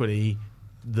 And equally,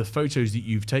 the photos that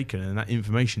you've taken and that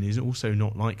information is also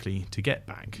not likely to get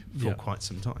back for quite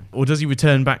some time. Or does he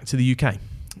return back to the UK?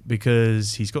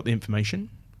 Because he's got the information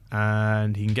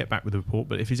and he can get back with the report,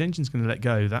 but if his engine's going to let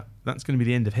go, that's going to be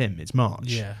the end of him. It's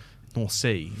March. North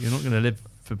Sea, you're not going to live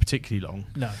for particularly long.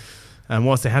 No. And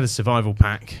whilst they had a survival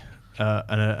pack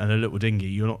and a little dinghy,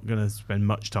 you're not going to spend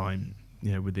much time,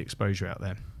 with the exposure out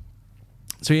there.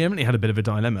 So he evidently had a bit of a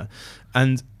dilemma.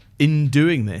 And in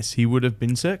doing this, he would have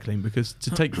been circling, because to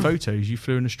take photos, you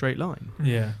flew in a straight line.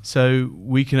 Yeah. So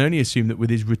we can only assume that with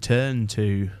his return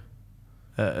to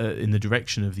in the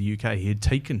direction of the UK, he had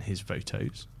taken his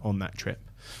photos on that trip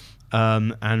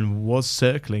and was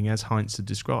circling as Heinz had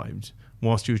described,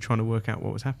 whilst he was trying to work out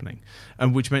what was happening,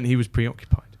 and which meant he was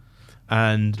preoccupied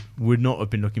and would not have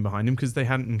been looking behind him because they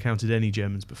hadn't encountered any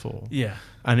Germans before. Yeah.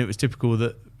 And it was typical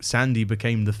that Sandy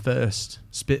became the first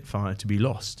Spitfire to be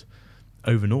lost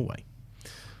over Norway.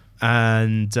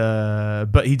 And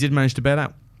but he did manage to bail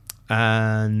out,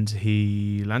 and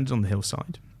he landed on the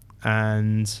hillside,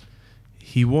 and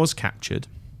he was captured.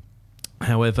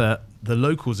 However, the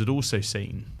locals had also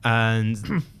seen,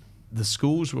 and the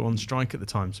schools were on strike at the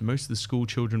time, so most of the school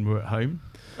children were at home,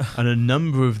 and a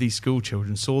number of these school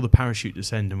children saw the parachute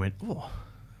descend and went, "Oh,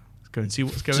 let's go and see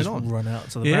what's going on." Run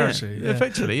out to the parachute. Yeah.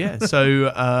 Effectively, yeah. So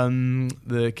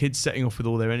the kids, setting off with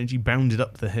all their energy, bounded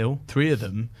up the hill. 3 of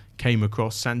them came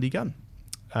across Sandy Gunn,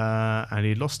 and he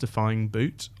had lost a flying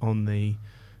boot on the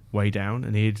way down,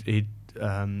 and he'd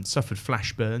suffered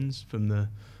flash burns from the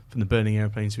burning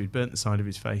aeroplane. So he'd burnt the side of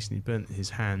his face and he'd burnt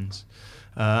his hands,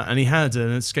 and he had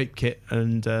an escape kit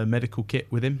and a medical kit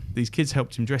with him. These kids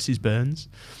helped him dress his burns,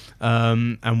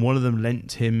 and one of them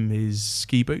lent him his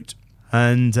ski boot.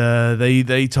 And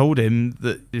they told him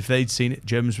that if they'd seen it,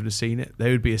 Germans would have seen it,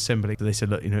 they would be assembling. So they said,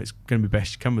 "Look, it's going to be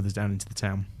best you come with us down into the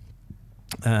town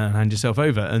and hand yourself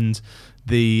over." And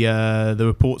the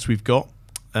reports we've got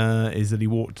is that he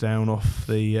walked down off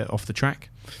the track,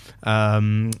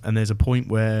 and there's a point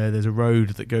where there's a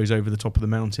road that goes over the top of the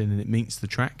mountain and it meets the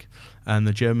track, and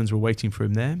the Germans were waiting for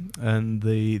him there, and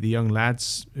the young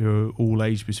lads, who are all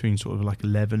aged between sort of like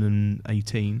 11 and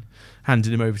 18,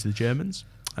 handed him over to the Germans,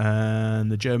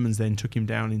 and the Germans then took him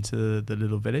down into the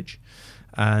little village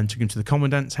and took him to the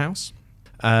commandant's house.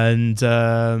 And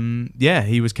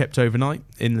he was kept overnight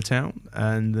in the town,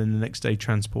 and then the next day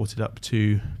transported up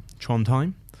to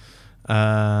Trondheim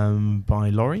by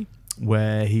lorry,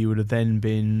 where he would have then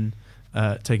been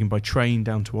taken by train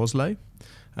down to Oslo,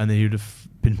 and then he would have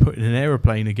been put in an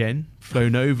aeroplane again,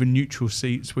 flown over neutral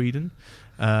Sweden,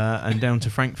 and down to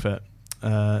Frankfurt,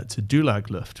 to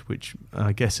Dulagluft, which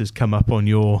I guess has come up on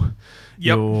your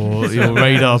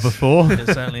radar before. It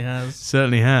certainly has.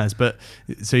 Certainly has. But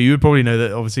so you would probably know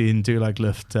that obviously in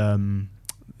Dulagluft,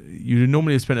 you would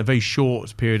normally have spent a very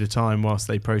short period of time whilst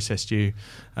they processed you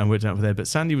and worked out for there. But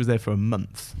Sandy was there for a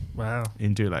month. Wow.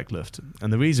 In Dulagluft.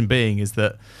 And the reason being is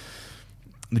that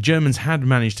the Germans had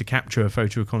managed to capture a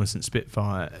photo reconnaissance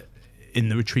Spitfire in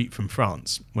the retreat from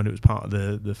France when it was part of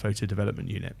the photo development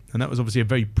unit. And that was obviously a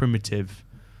very primitive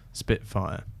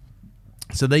Spitfire.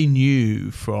 So they knew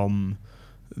from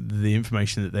the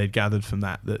information that they'd gathered from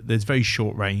that there's very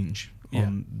short range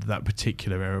on that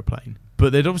particular aeroplane.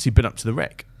 But they'd obviously been up to the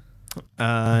wreck,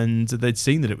 and they'd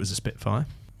seen that it was a Spitfire.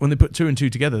 When they put 2 and 2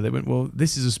 together, they went, well,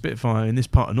 this is a Spitfire in this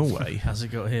part of Norway. How's it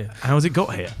got here? How's it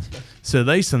got here? So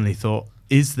they suddenly thought,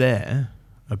 is there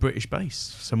a British base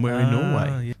somewhere in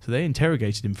Norway? Yeah. So they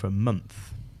interrogated him for a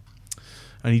month,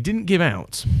 and he didn't give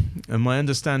out. And my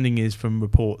understanding is from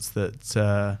reports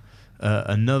that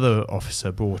another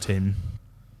officer brought in,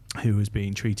 who was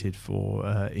being treated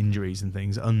for injuries and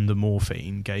things under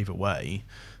morphine, gave away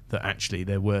that actually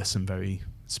there were some very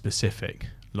specific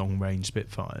long-range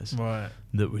Spitfires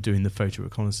that were doing the photo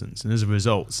reconnaissance. And as a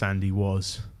result, Sandy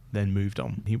was then moved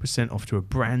on. He was sent off to a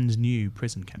brand new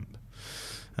prison camp.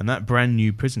 And that brand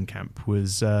new prison camp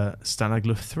was Stalag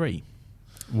Luft 3,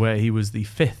 where he was the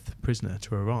 5th prisoner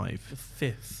to arrive. The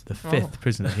 5th? The 5th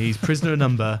prisoner. He's prisoner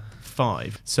number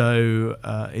 5. So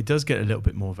it does get a little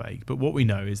bit more vague. But what we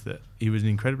know is that he was an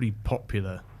incredibly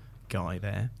popular guy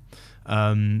there.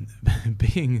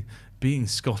 Being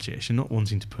Scottish and not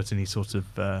wanting to put any sort of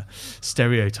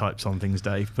stereotypes on things,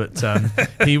 Dave, but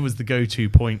he was the go-to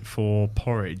point for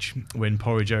porridge when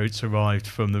porridge oats arrived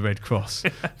from the Red Cross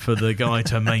for the guy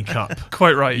to make up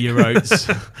quite right your oats.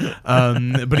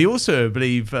 But he also, I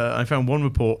believe, I found one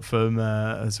report from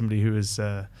somebody who was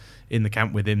in the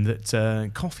camp with him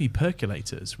that coffee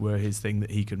percolators were his thing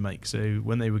that he could make. So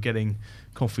when they were getting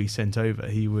coffee sent over,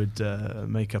 he would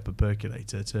make up a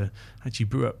percolator to actually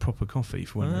brew up proper coffee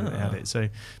for when they had it. So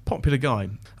popular guy,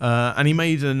 and he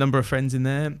made a number of friends in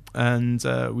there. And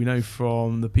we know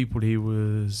from the people he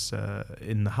was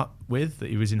in the hut with that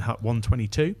he was in hut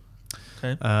 122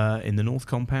 in the North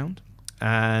Compound,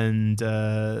 and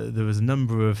there was a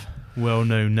number of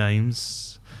well-known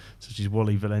names, such such as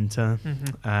Wally Valenta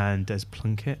and Des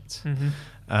Plunkett.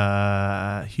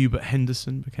 Hubert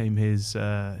Henderson became his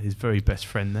very best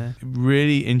friend there.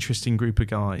 Really interesting group of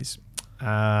guys.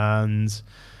 And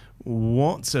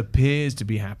what appears to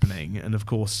be happening, and of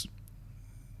course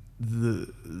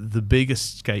the big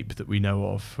escape that we know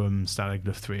of from Stalag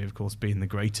Luft 3, of course, being the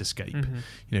Great Escape,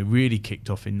 really kicked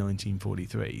off in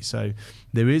 1943. So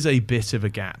there is a bit of a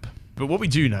gap. But what we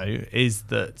do know is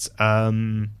that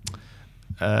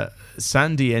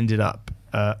Sandy ended up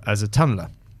as a tunneler,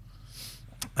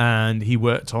 and he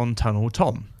worked on Tunnel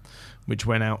Tom, which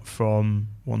went out from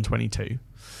 122.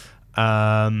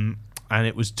 And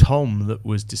it was Tom that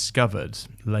was discovered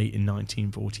late in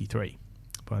 1943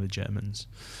 by the Germans.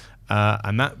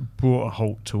 And that brought a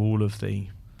halt to all of the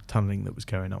tunnelling that was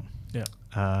going on. Yeah.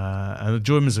 And the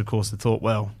Germans, of course, had thought,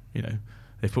 well,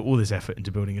 they've put all this effort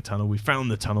into building a tunnel. We found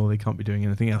the tunnel. They can't be doing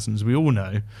anything else. And as we all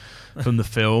know from the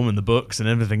film and the books and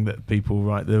everything that people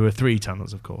write, there were 3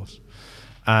 tunnels, of course.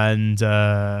 And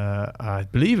I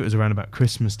believe it was around about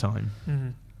Christmas time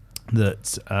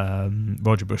that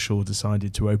Roger Bushell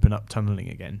decided to open up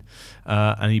tunnelling again.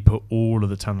 And he put all of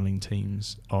the tunnelling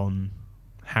teams on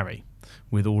Harry,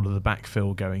 with all of the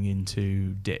backfill going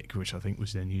into Dick, which I think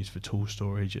was then used for tool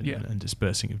storage and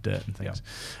dispersing of dirt and things.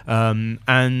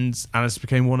 And Alice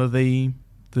became one of the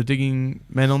digging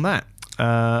men on that,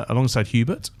 alongside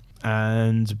Hubert.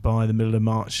 And by the middle of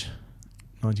March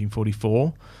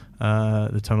 1944,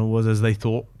 the tunnel was, as they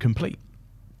thought, complete.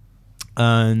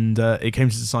 And it came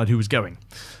to decide who was going.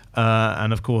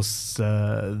 And of course,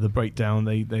 the breakdown,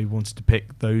 they wanted to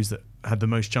pick those that had the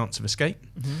most chance of escape.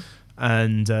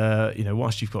 And,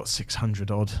 whilst you've got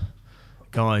 600 odd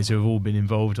guys who have all been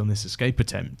involved on this escape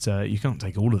attempt, you can't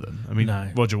take all of them. I mean, No.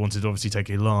 Roger wanted to obviously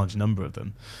take a large number of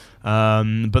them.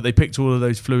 But they picked all of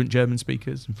those fluent German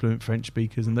speakers and fluent French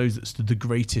speakers and those that stood the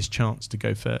greatest chance to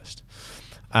go first.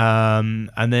 And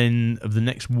then of the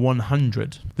next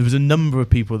 100, there was a number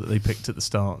of people that they picked at the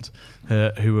start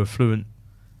who were fluent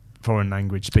foreign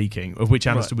language speaking, of which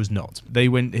Alistair was not.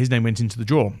 His name went into the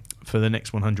draw for the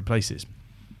next 100 places.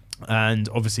 And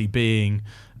obviously, being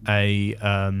a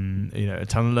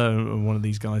tunneler and one of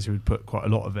these guys who had put quite a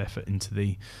lot of effort into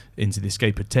the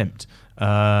escape attempt,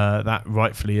 that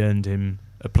rightfully earned him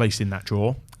a place in that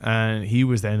draw, and he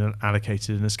was then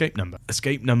allocated an escape number.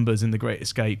 Escape numbers in the Great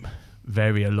Escape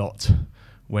vary a lot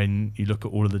when you look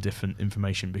at all of the different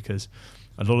information, because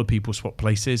a lot of people swap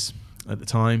places at the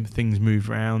time. Things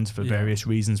move around for various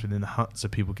reasons within the huts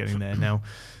of people getting there. Now,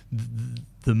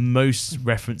 the most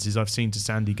references I've seen to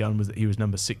Sandy Gunn was that he was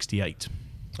number 68.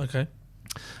 Okay.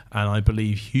 And I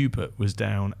believe Hubert was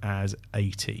down as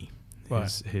 80,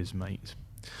 his mate.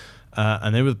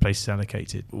 And they were the places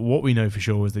allocated. What we know for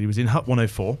sure was that he was in Hut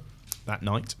 104 that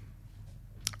night.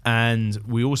 And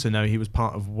we also know he was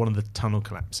part of one of the tunnel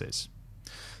collapses.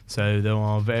 So there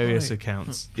are various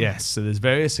accounts. Yes, so there's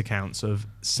various accounts of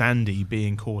Sandy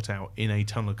being caught out in a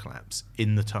tunnel collapse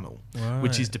in the tunnel,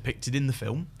 which is depicted in the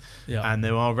film. Yeah. And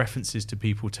there are references to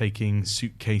people taking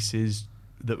suitcases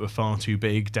that were far too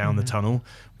big down the tunnel,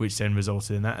 which then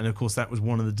resulted in that. And of course, that was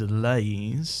one of the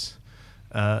delays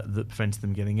that prevented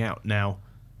them getting out. Now,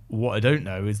 what I don't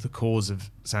know is the cause of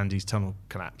Sandy's tunnel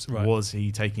collapse. Was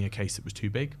he taking a case that was too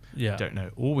big? Yeah. Don't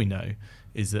know. All we know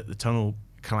is that the tunnel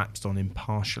collapsed on him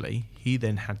partially. He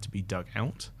then had to be dug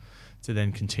out to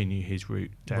then continue his route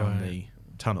down the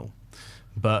tunnel.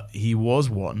 But he was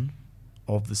one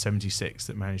of the 76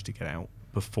 that managed to get out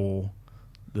before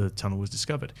the tunnel was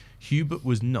discovered. Hubert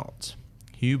was not.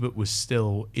 Hubert was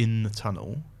still in the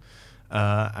tunnel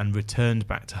and returned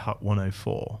back to Hut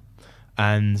 104.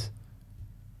 And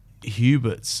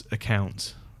Hubert's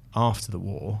account after the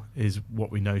war is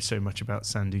what we know so much about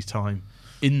Sandy's time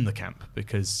in the camp,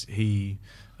 because he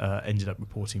ended up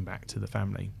reporting back to the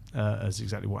family as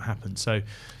exactly what happened. So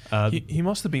he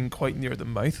must have been quite near the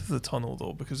mouth of the tunnel,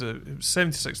 though, because it was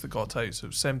 76 that got out, so it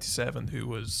was 77 who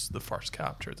was the first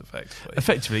captured, effectively.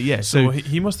 Effectively, yes. So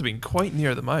he must have been quite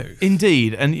near the mouth.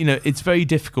 Indeed, and it's very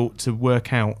difficult to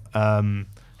work out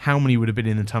how many would have been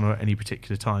in the tunnel at any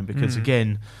particular time, because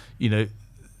again,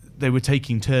 they were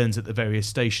taking turns at the various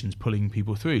stations pulling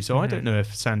people through. So I don't know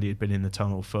if Sandy had been in the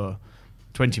tunnel for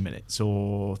 20 minutes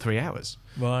or 3 hours.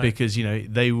 Because,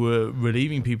 they were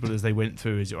relieving people as they went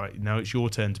through. As right, now it's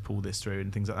your turn to pull this through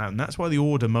and things like that. And that's why the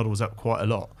order muddles up quite a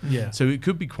lot. Yeah. So it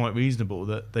could be quite reasonable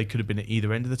that they could have been at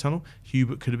either end of the tunnel.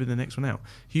 Hubert could have been the next one out.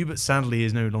 Hubert, sadly,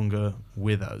 is no longer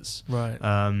with us. Right.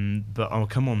 But I'll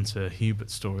come on to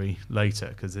Hubert's story later,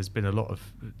 because there's been a lot of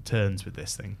turns with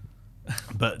this thing.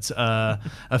 But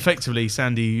effectively,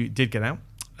 Sandy did get out,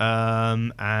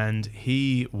 and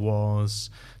he was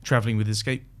travelling with his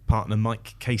escape partner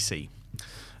Mike Casey.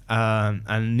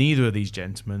 And neither of these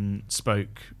gentlemen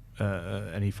spoke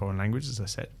any foreign language, as I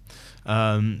said.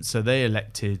 So they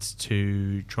elected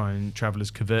to try and travel as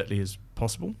covertly as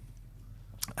possible.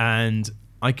 And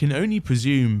I can only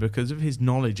presume, because of his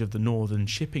knowledge of the northern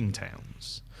shipping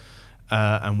towns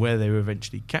and where they were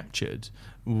eventually captured,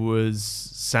 was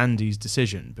Sandy's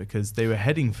decision, because they were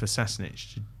heading for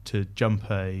Sassnitz to jump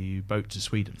a boat to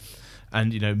Sweden.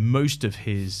 And, most of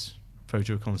his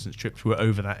photo reconnaissance trips were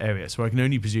over that area. So I can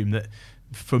only presume that,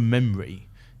 from memory,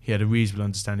 he had a reasonable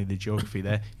understanding of the geography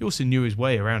there. He also knew his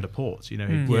way around a port.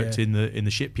 He'd worked in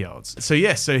the shipyards.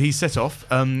 So so he set off,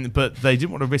 but they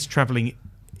didn't want to risk travelling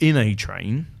in a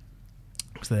train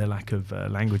because of their lack of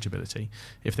language ability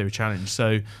if they were challenged.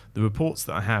 So the reports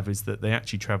that I have is that they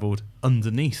actually travelled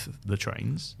underneath the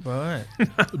trains, Right.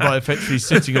 by effectively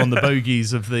sitting on the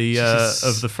bogies of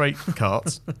the freight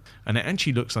carts. And it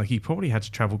actually looks like he probably had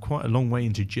to travel quite a long way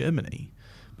into Germany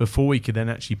before he could then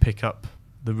actually pick up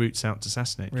the routes out to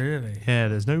Sassnitz. Really? Yeah,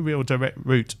 there's no real direct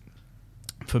route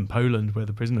from Poland where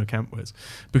the prisoner camp was,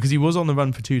 because he was on the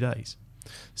run for 2 days.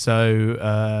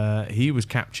 So he was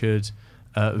captured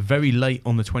very late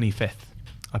on the 25th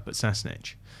up at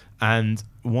Sassnitz. And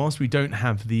whilst we don't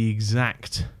have the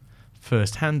exact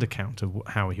first-hand account of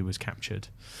how he was captured,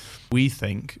 we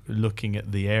think, looking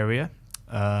at the area,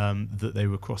 that they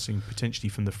were crossing potentially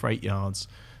from the freight yards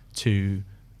to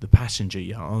the passenger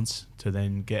yards to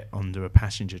then get under a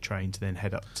passenger train to then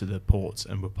head up to the ports,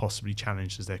 and were possibly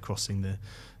challenged as they're crossing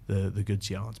the goods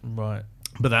yards. Right.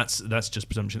 But that's just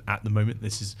presumption at the moment.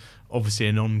 This is obviously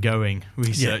an ongoing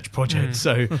research project,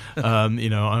 so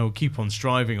I will keep on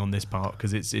striving on this part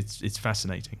because it's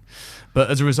fascinating.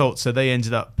 But as a result, so they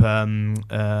ended up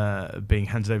being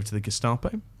handed over to the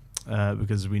Gestapo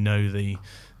because we know the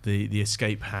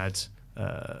escape had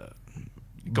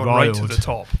gone right to the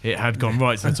top. It had gone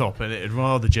right to the top, and it had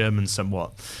riled the Germans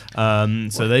somewhat.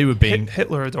 So they were being...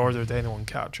 Hitler had ordered anyone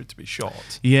captured to be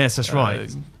shot. Yes, that's right.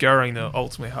 Goering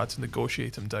ultimately had to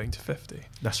negotiate him down to 50.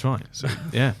 That's right. So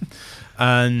yeah.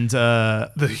 And...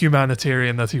 the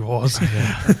humanitarian that he was.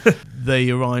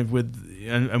 They arrived with...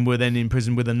 And were then in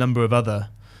prison with a number of other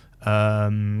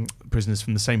prisoners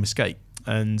from the same escape.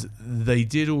 And they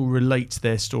did all relate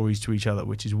their stories to each other,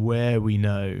 which is where we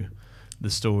know the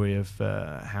story of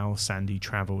how Sandy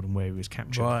travelled and where he was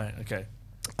captured. Right, okay.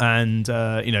 And,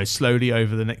 slowly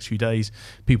over the next few days,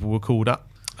 people were called up,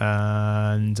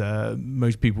 and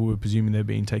most people were presuming they were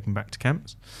being taken back to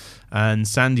camps. And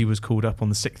Sandy was called up on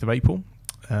the 6th of April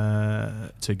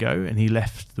to go, and he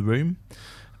left the room.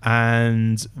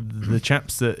 And the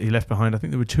chaps that he left behind, I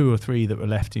think there were 2 or 3 that were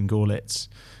left in Gorlitz,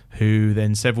 who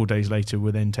then several days later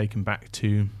were then taken back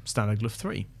to Stalag Luft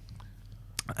 3.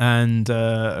 And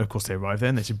of course they arrived there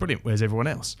and they said, brilliant, where's everyone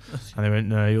else? And they went,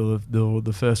 no, you're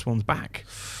the first ones back.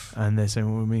 And they're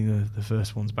saying, well, I mean, the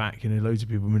first ones back, loads of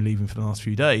people have been leaving for the last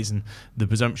few days. And the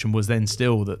presumption was then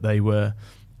still that they were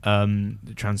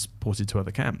transported to other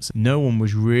camps. No one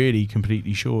was really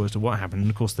completely sure as to what happened.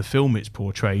 And of course the film it's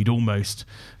portrayed almost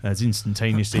as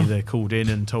instantaneously they're called in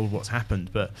and told what's happened.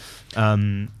 But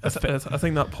I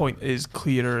think that point is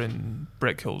clearer in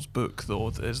Brickhill's book, though,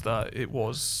 is that it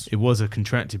was a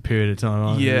contracted period of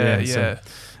time. Yeah. So,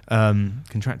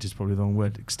 contracted is probably the wrong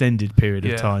word. Extended period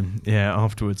of time. Yeah,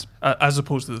 afterwards. As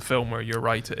opposed to the film, where you're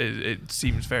right, it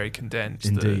seems very condensed.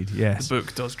 Indeed, yes. The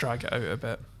book does drag it out a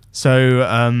bit. So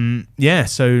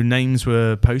so names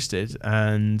were posted,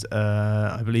 and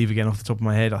I believe, again off the top of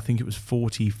my head, I think it was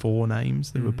 44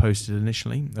 names that were posted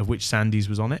initially, of which Sandy's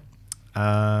was on it.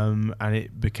 And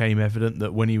it became evident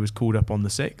that when he was called up on the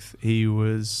 6th, he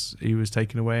was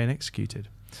taken away and executed.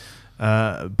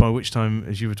 By which time,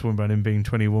 as you were talking about him being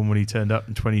 21 when he turned up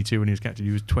and 22 when he was captured,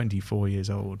 he was 24 years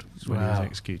old when he was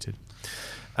executed.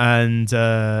 And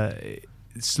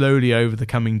slowly over the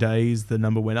coming days, the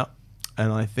number went up.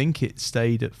 And I think it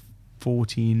stayed at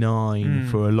 49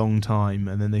 for a long time,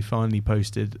 and then they finally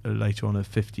posted later on a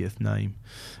 50th name.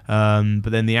 But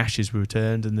then the ashes were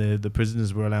returned, and the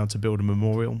prisoners were allowed to build a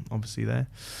memorial, obviously there.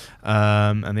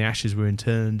 And the ashes were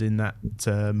interned in that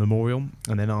memorial,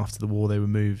 and then after the war they were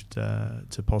moved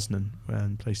to Poznan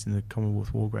and placed in the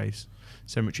Commonwealth War Graves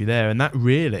Cemetery there. And that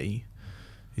really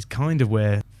is kind of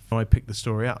where I picked the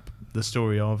story up, the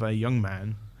story of a young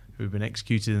man who had been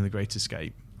executed in the Great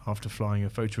Escape after flying a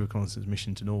photo reconnaissance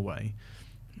mission to Norway,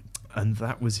 and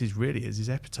that was his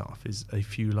epitaph, is a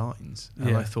few lines.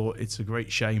 And I thought it's a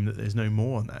great shame that there's no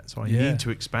more on that, so I need to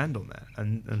expand on that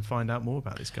and find out more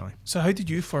about this guy. So how did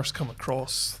you first come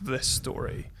across this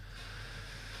story?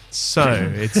 So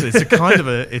it's a kind of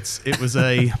it was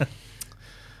a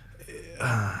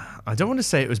I don't want to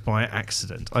say it was by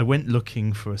accident. I went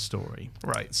looking for a story.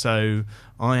 Right. So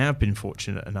I have been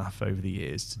fortunate enough over the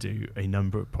years to do a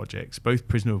number of projects, both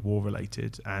prisoner of war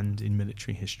related and in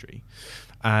military history.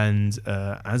 And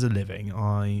as a living,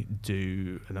 I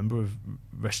do a number of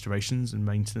restorations and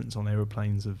maintenance on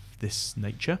aeroplanes of this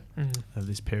nature, of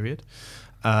this period.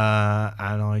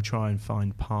 And I try and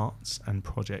find parts and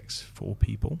projects for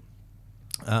people.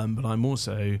 But I'm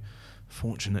also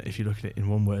fortunate, if you look at it in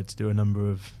one word, to do a number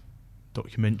of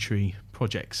documentary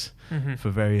projects for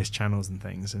various channels and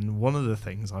things. And one of the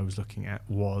things I was looking at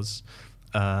was,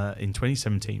 in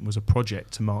 2017, was a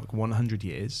project to mark 100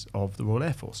 years of the Royal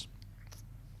Air Force.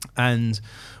 And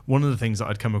one of the things that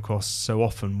I'd come across so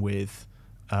often with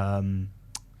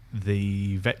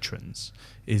the veterans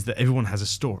is that everyone has a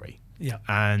story. Yeah.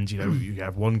 And, you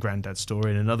have one granddad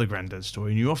story and another granddad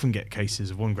story, and you often get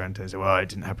cases of one granddad say, well, it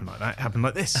didn't happen like that, it happened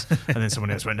like this. And then someone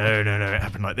else went, no, it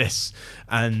happened like this.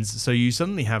 And so you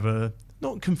suddenly have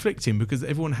not conflicting, because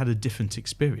everyone had a different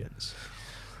experience,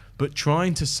 but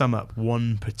trying to sum up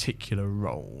one particular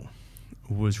role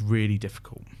was really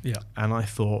difficult. Yeah. And I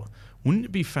thought, wouldn't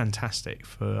it be fantastic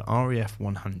for RAF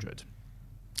 100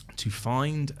 to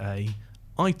find a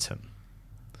item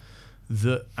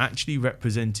that actually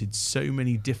represented so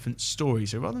many different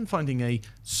stories? So rather than finding a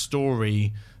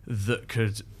story that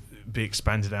could be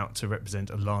expanded out to represent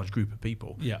a large group of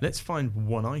people, let's find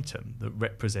one item that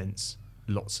represents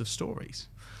lots of stories.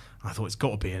 I thought, it's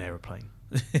got to be an aeroplane.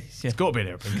 It's got to be an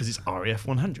aeroplane because it's RAF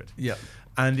 100. Yeah.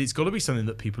 And it's got to be something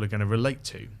that people are going to relate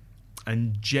to.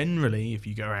 And generally, if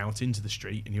you go out into the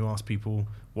street and you ask people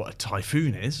what a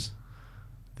Typhoon is,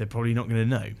 they're probably not going to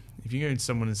know. If you go to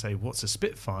someone and say, what's a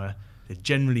Spitfire, they're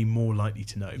generally more likely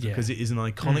to know, because it is an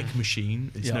iconic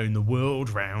machine. It's known the world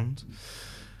round.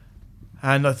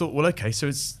 And I thought, well, okay, so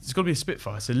it's got to be a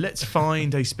Spitfire. So let's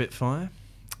find a Spitfire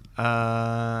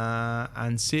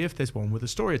and see if there's one with a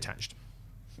story attached.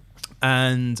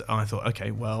 And I thought, okay,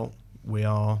 well, we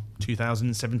are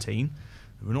 2017.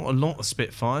 There were not a lot of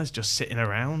Spitfires just sitting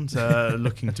around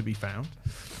looking to be found.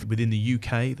 Within the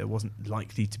UK, there wasn't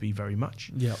likely to be very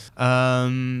much. Yeah.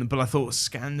 But I thought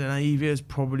Scandinavia is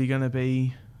probably going to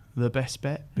be the best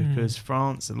bet, because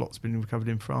France, a lot's been recovered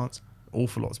in France.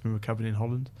 Awful lot's been recovered in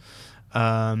Holland.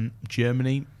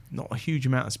 Germany, not a huge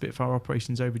amount of Spitfire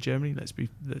operations over Germany. Let's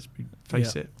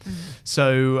face it.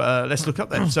 So let's look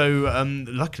up them. So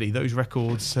luckily, those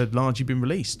records had largely been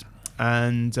released.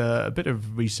 And a bit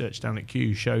of research down at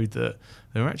Kew showed that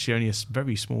there were actually only a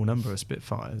very small number of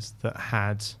Spitfires that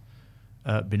had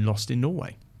been lost in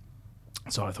Norway.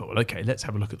 So I thought, well, okay, let's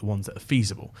have a look at the ones that are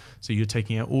feasible. So you're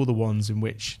taking out all the ones in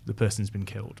which the person's been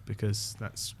killed, because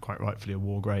that's quite rightfully a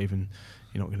war grave, and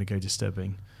you're not going to go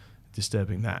disturbing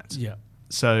that. Yeah.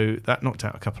 So that knocked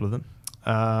out a couple of them.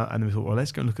 And then we thought, well,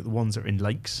 let's go and look at the ones that are in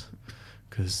lakes,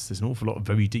 because there's an awful lot of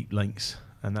very deep lakes,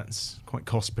 and that's quite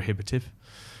cost prohibitive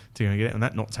to go and get it, and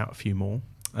that knocked out a few more.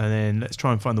 And then let's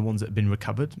try and find the ones that have been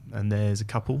recovered, and there's a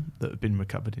couple that have been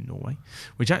recovered in Norway,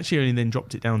 which actually only then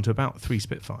dropped it down to about 3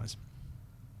 Spitfires.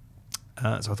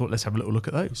 So I thought, let's have a little look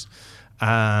at those.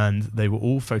 And they were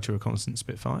all photo reconnaissance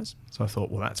Spitfires. So I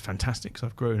thought, well, that's fantastic, because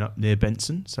I've grown up near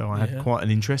Benson, so I had quite an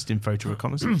interest in photo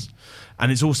reconnaissance.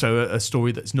 And it's also a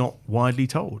story that's not widely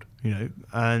told,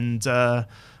 And I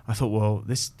thought, well,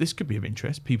 this could be of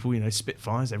interest. People,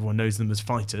 Spitfires, everyone knows them as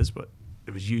fighters, but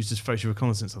it was used as photo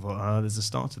reconnaissance. I thought, there's a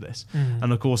start to this.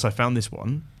 And of course, I found this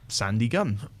one, Sandy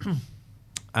Gunn.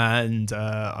 And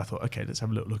I thought, okay, let's have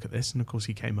a little look at this. And of course,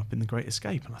 he came up in The Great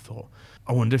Escape. And I thought,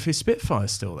 I wonder if his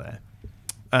Spitfire's still there.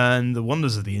 And the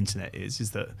wonders of the internet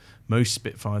is that most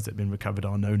Spitfires that have been recovered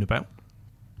are known about.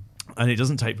 And it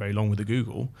doesn't take very long with a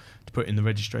Google to put in the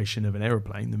registration of an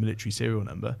aeroplane, the military serial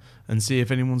number, and see if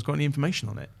anyone's got any information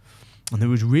on it. And there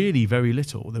was really very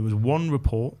little. There was one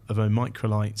report of a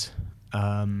microlight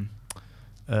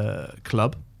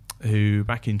club who,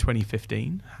 back in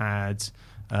 2015, had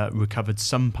recovered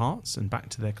some parts and back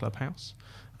to their clubhouse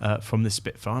from this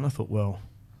Spitfire. And I thought, well,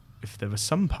 if there were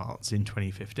some parts in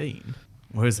 2015,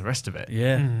 where's the rest of it?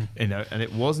 Yeah. And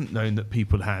it wasn't known that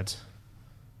people had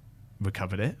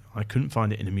recovered it. I couldn't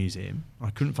find it in a museum.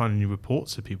 I couldn't find any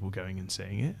reports of people going and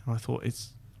seeing it. And I thought,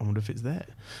 I wonder if it's there.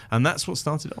 And that's what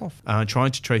started it off. I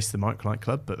tried to trace the Microlight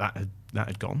Club, but that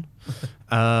had gone.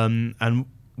 And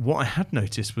what I had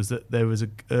noticed was that there was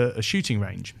a shooting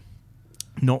range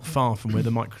not far from where the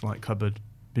Microlight Club had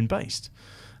been based.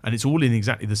 And it's all in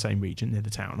exactly the same region near the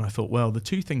town. And I thought, well, the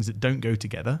two things that don't go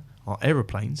together are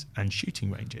aeroplanes and shooting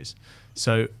ranges.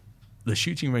 So the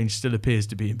shooting range still appears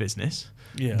to be in business.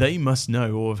 Yeah. They must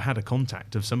know or have had a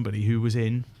contact of somebody who was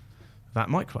in that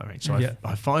Microlight range. So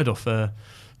I fired off a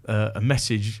a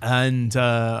message, and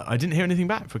I didn't hear anything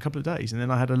back for a couple of days. And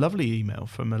then I had a lovely email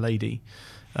from a lady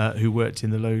who worked in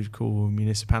the local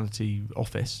municipality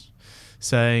office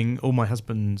saying, my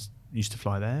husband used to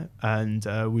fly there, and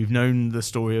we've known the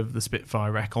story of the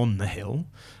Spitfire wreck on the hill,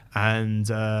 and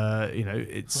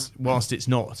it's whilst it's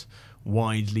not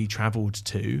widely travelled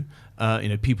to,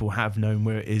 people have known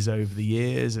where it is over the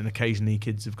years, and occasionally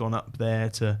kids have gone up there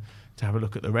to have a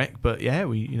look at the wreck. But yeah,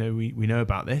 we know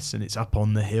about this, and it's up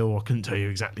on the hill. I couldn't tell you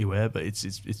exactly where, but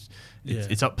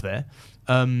it's up there.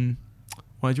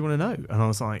 Why do you want to know? And I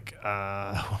was like,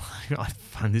 I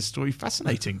find this story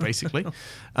fascinating, basically.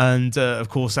 And of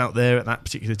course, out there at that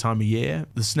particular time of year,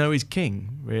 the snow is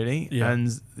king, really,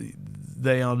 and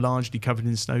they are largely covered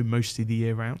in snow most of the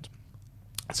year round.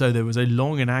 So there was a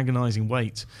long and agonising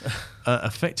wait,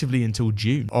 effectively until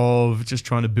June, of just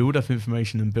trying to build up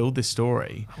information and build this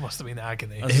story. That must have been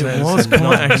agony. It was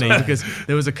quite agony, because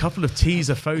there was a couple of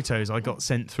teaser photos I got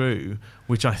sent through,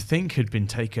 which I think had been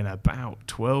taken about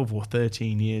 12 or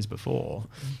 13 years before,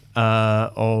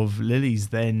 of Lily's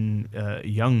then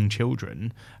young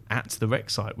children at the wreck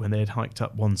site when they had hiked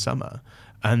up one summer.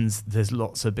 And there's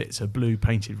lots of bits of blue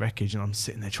painted wreckage, and I'm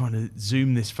sitting there trying to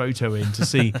zoom this photo in to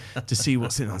see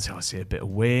what's in. I see a bit of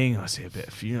wing, I see a bit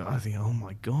of fuel. I think, oh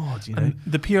my god, And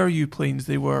the PRU planes,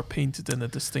 they were painted in a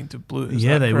distinctive blue.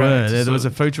 They were. There was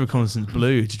a photo reconnaissance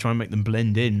blue to try and make them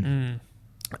blend in,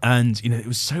 and it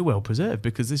was so well preserved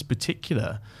because this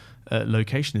particular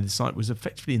location of the site was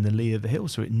effectively in the lee of the hill,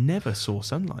 so it never saw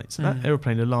sunlight. So that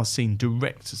aeroplane had last seen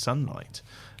direct sunlight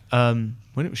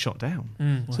when it was shot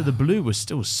down. So the blue was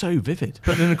still so vivid.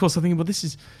 But then, of course, I'm thinking, well, this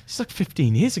is like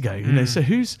 15 years ago, so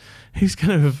who's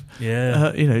going to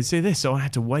have, see this? So I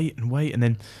had to wait, and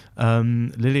then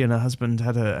Lily and her husband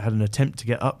had an attempt to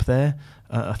get up there,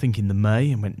 I think in the May,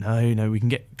 and went, no, we can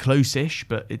get close-ish,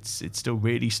 but it's still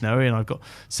really snowy. And I've got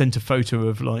sent a photo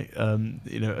of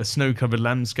a snow-covered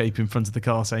landscape in front of the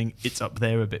car saying it's up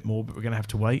there a bit more, but we're going to have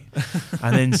to wait.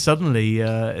 And then suddenly,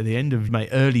 at the end of May,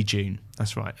 early June,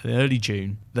 that's right, early June,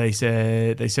 they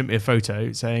sent me a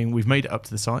photo saying we've made it up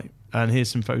to the site, and here's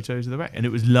some photos of the wreck, and it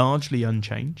was largely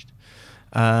unchanged.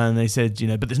 And they said,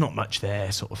 but there's not much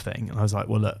there, sort of thing. And I was like,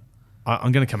 well, look,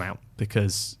 I'm going to come out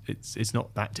because it's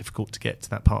not that difficult to get to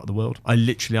that part of the world. I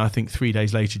think 3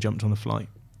 days later jumped on a flight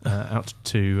out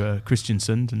to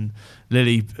Kristiansand, and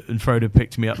Lily and Frodo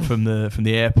picked me up from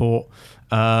the airport,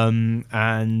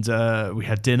 and we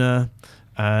had dinner.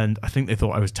 And I think they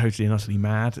thought I was totally and utterly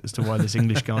mad as to why this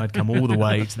English guy had come all the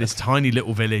way to this tiny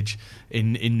little village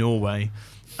in Norway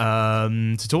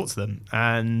to talk to them.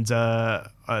 And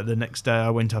the next day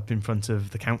I went up in front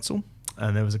of the council,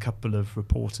 and there was a couple of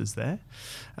reporters there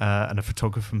and a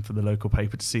photographer from the local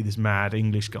paper to see this mad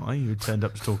English guy who had turned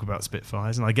up to talk about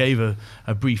Spitfires. And I gave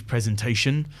a brief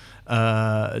presentation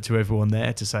to everyone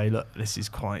there to say, look, this is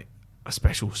quite a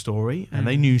special story, and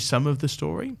they knew some of the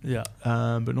story,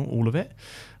 but not all of it.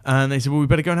 And they said, well, we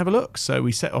better go and have a look. So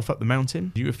we set off up the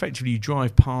mountain. You effectively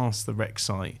drive past the wreck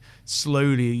site,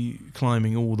 slowly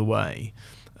climbing all the way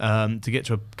to get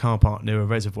to a car park near a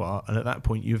reservoir. And at that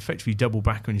point, you effectively double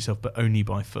back on yourself, but only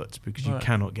by foot, because you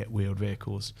cannot get wheeled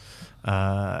vehicles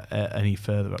any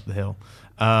further up the hill.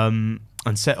 And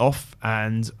set off,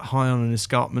 and high on an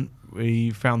escarpment,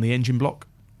 we found the engine block.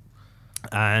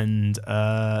 And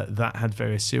that had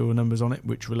various serial numbers on it,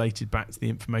 which related back to the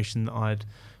information that I'd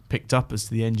picked up as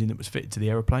to the engine that was fitted to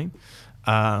the aeroplane.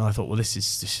 And I thought, well, this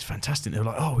is fantastic. They were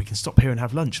like, oh, we can stop here and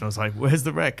have lunch. And I was like, where's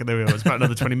the wreck? And there we were. It was about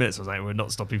another 20 minutes. I was like, we're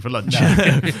not stopping for lunch.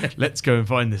 Let's go and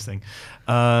find this thing.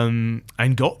 And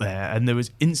got there, and there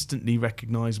was instantly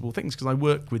recognisable things, because I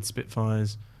work with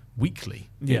Spitfires weekly.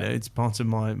 It's part of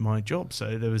my job.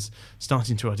 So there was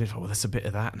starting to identify, well, that's a bit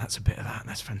of that, and that's a bit of that, and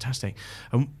that's fantastic.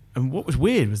 And what was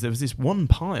weird was there was this one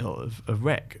pile of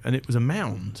wreck, and it was a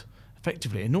mound,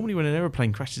 effectively. And normally when an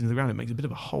aeroplane crashes into the ground, it makes a bit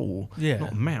of a hole,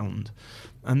 not a mound.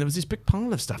 And there was this big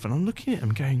pile of stuff, and I'm looking at it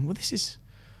and going, well, this is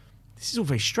all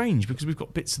very strange, because we've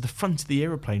got bits of the front of the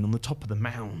aeroplane on the top of the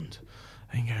mound.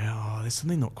 And you go, oh, there's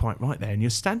something not quite right there. And you're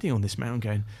standing on this mound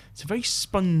going, it's a very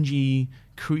spongy,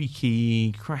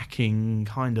 creaky, cracking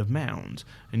kind of mound.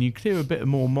 And you clear a bit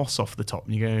more moss off the top,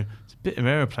 and you go, it's a bit of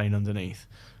aeroplane underneath.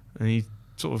 And you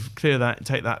sort of clear that and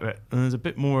take that bit, and there's a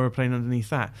bit more aeroplane underneath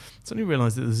that. Suddenly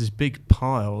realised that there's this big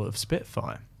pile of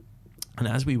Spitfire. And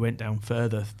as we went down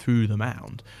further through the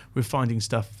mound, we're finding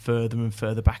stuff further and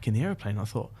further back in the aeroplane. I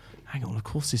thought, hang on, of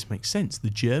course this makes sense.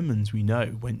 The Germans, we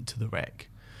know, went to the wreck,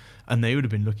 and they would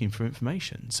have been looking for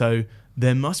information. So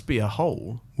there must be a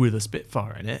hole with a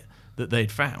Spitfire in it that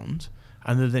they'd found,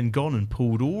 and they've then gone and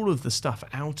pulled all of the stuff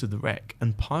out of the wreck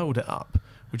and piled it up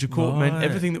which of course meant Right.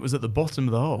 everything that was at the bottom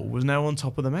of the hole was now on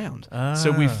top of the mound.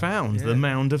 So we found the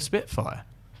mound of Spitfire.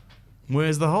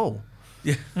 Where's the hole?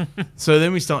 Yeah. So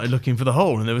then we started looking for the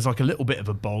hole, and there was like a little bit of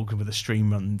a bog with a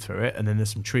stream running through it, and then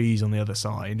there's some trees on the other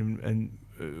side, and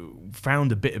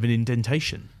found a bit of an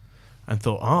indentation, and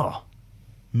thought,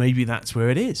 maybe that's where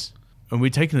it is. And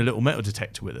we'd taken a little metal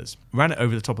detector with us, ran it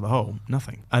over the top of the hole,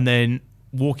 nothing. And then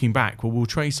walking back, we'll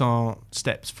trace our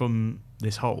steps from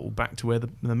this hole back to where the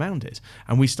mound is,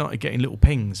 and we started getting little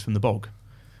pings from the bog,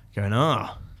 going,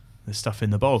 there's stuff in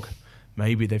the bog.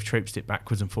 Maybe they've traipsed it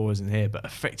backwards and forwards in here, but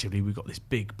effectively we've got this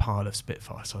big pile of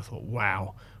Spitfire. So I thought,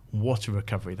 wow, what a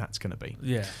recovery that's going to be.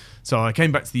 Yeah. So I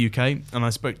came back to the UK and I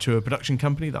spoke to a production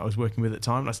company that I was working with at the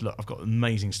time. And I said, look, I've got an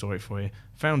amazing story for you.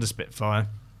 Found a Spitfire.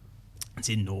 It's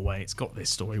in Norway. It's got this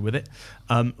story with it.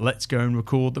 Let's go and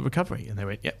record the recovery. And they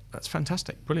went, yep, that's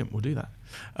fantastic. Brilliant. We'll do that.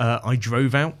 I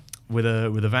drove out with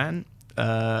a van.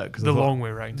 The long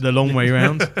way round. The long way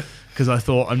round, because I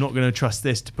thought I'm not going to trust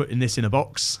this to putting this in a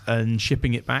box and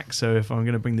shipping it back. So if I'm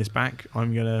going to bring this back,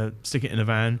 I'm going to stick it in a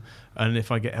van. And if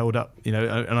I get held up, and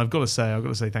I've got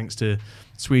to say thanks to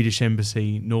Swedish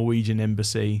Embassy, Norwegian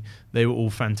Embassy, they were all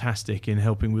fantastic in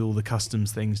helping with all the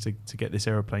customs things to get this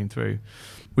aeroplane through.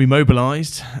 We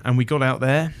mobilised and we got out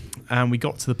there and we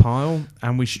got to the pile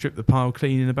and we stripped the pile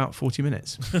clean in about 40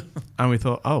 minutes. And we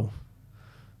thought, oh,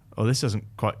 this hasn't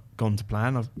quite gone to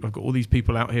plan. I've got all these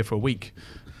people out here for a week,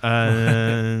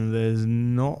 and there's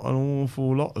not an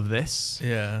awful lot of this.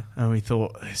 Yeah. And we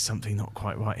thought, there's something not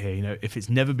quite right here. If it's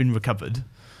never been recovered,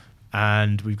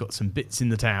 and we've got some bits in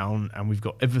the town, and we've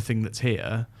got everything that's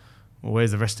here, well,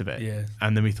 where's the rest of it? Yeah.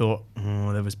 And then we thought,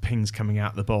 there was pings coming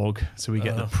out the bog, so we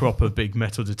get the proper big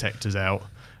metal detectors out,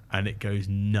 and it goes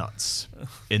nuts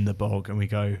in the bog, and we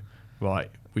go, right,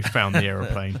 we found the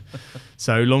aeroplane.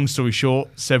 So long story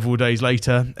short, several days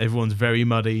later, everyone's very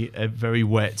muddy, very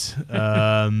wet,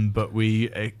 but we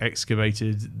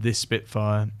excavated this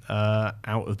Spitfire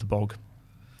out of the bog.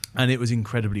 And it was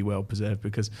incredibly well preserved,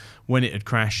 because when it had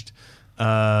crashed,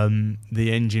 the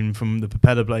engine, from the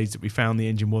propeller blades that we found, the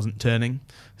engine wasn't turning.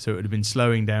 So it would have been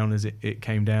slowing down as it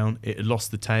came down. It had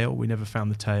lost the tail. We never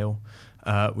found the tail.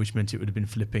 Which meant it would have been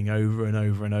flipping over and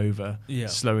over and over,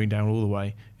 slowing down all the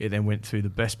way. It then went through the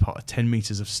best part of 10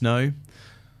 metres of snow,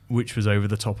 which was over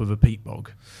the top of a peat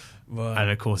bog. Right. And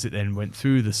of course it then went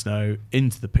through the snow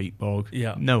into the peat bog.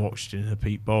 Yeah. No oxygen in the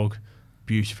peat bog,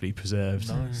 beautifully preserved.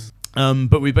 Nice.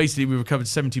 But we recovered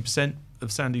 70%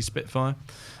 of Sandy's Spitfire,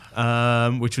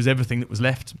 which was everything that was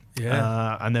left.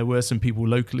 Yeah. And there were some people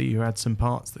locally who had some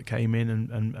parts that came in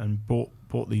and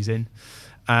bought these in.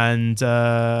 And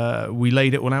we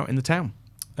laid it all out in the town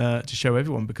to show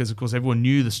everyone, because of course everyone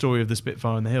knew the story of the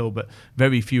Spitfire on the hill, but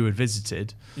very few had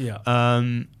visited. Yeah.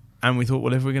 And we thought,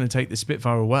 well, if we're going to take the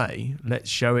Spitfire away, let's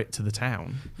show it to the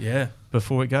town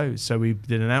before it goes. So we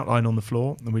did an outline on the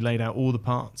floor, and we laid out all the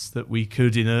parts that we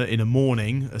could in a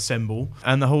morning assemble,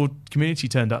 and the whole community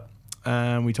turned up.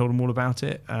 And we told them all about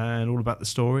it and all about the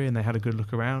story, and they had a good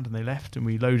look around, and they left, and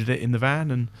we loaded it in the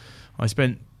van, and I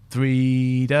spent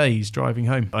 3 days driving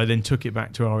home. I then took it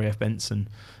back to RAF Benson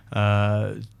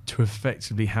to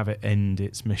effectively have it end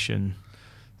its mission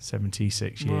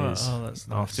 76 years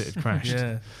after it had crashed.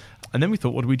 Yeah. And then we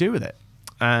thought, what do we do with it?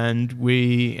 And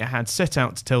we had set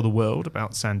out to tell the world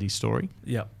about Sandy's story.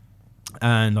 Yeah.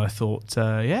 And I thought,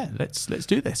 let's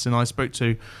do this. And I spoke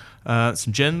to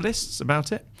some journalists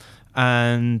about it,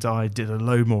 and I did a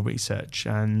load more research,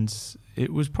 and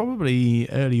it was probably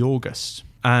early August.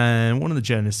 And one of the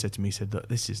journalists said to me, look,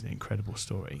 this is an incredible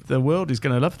story. The world is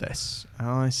going to love this. And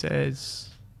I said,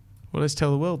 well, let's tell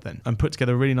the world then. And put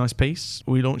together a really nice piece.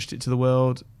 We launched it to the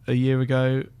world a year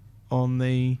ago on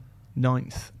the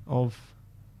 9th of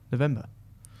November,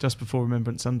 just before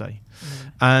Remembrance Sunday.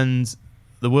 And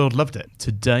the world loved it.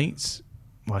 To date,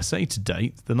 well, I say to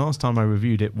date, the last time I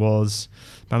reviewed it was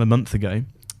about a month ago.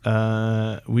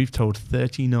 We've told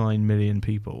 39 million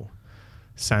people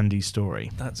Sandy's story.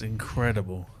 That's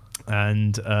incredible.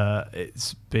 And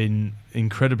it's been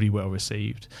incredibly well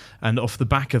received. And off the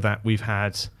back of that, we've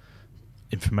had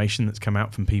information that's come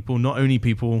out from people, not only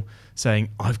people saying,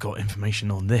 I've got information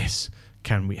on this,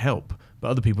 can we help? But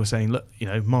other people saying, look,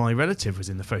 my relative was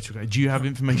in the photograph. Do you have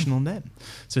information on them?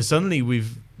 So suddenly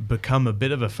we've become a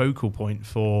bit of a focal point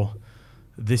for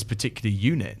this particular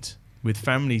unit, with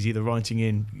families either writing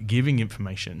in, giving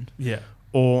information,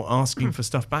 or asking for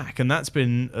stuff back. And that's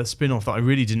been a spin-off that I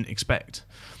really didn't expect.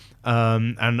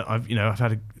 And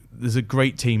there's a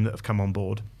great team that have come on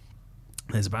board.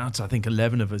 There's about, I think,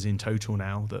 11 of us in total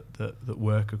now that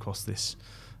work across this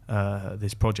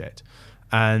project.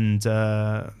 And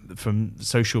from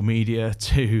social media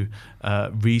to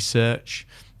research,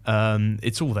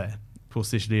 it's all there. Of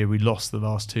course, this year we lost the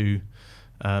last two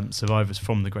survivors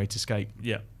from the Great Escape.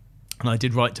 Yeah. And I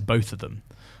did write to both of them.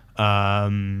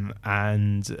 And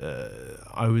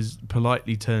I was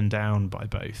politely turned down by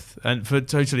both, and for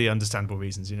totally understandable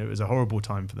reasons. It was a horrible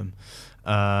time for them,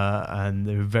 and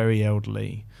they were very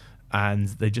elderly, and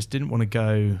they just didn't want to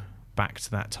go back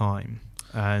to that time.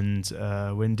 And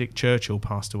when Dick Churchill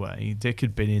passed away, Dick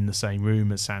had been in the same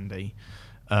room as Sandy,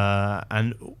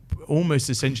 and almost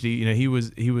essentially, he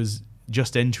was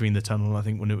just entering the tunnel, I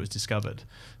think, when it was discovered.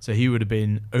 So he would have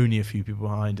been only a few people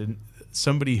behind, and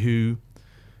somebody who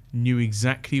knew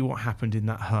exactly what happened in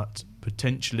that hut,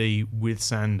 potentially with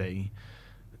Sandy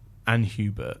and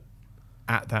Hubert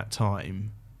at that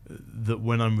time, that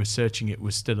when I'm researching it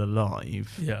was still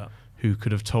alive, who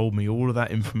could have told me all of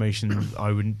that information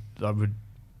I would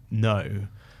know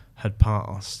had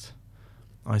passed.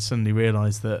 I suddenly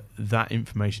realised that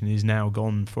information is now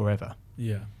gone forever.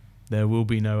 Yeah. There will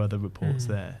be no other reports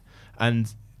there.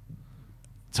 And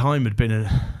time had been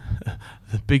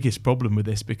the biggest problem with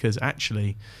this, because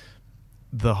actually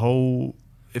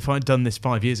if I'd done this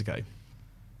 5 years ago,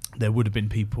 there would have been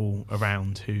people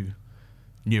around who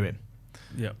knew him.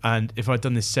 Yeah. And if I'd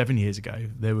done this 7 years ago,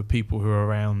 there were people who were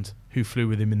around who flew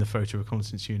with him in the photo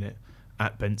reconnaissance unit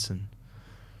at Benson.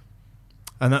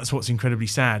 And that's what's incredibly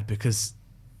sad, because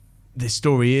this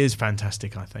story is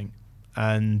fantastic, I think.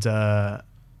 And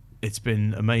it's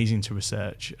been amazing to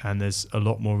research, and there's a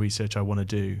lot more research I want to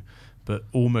do, but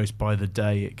almost by the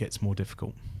day it gets more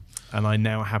difficult. And I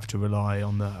now have to rely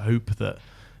on the hope that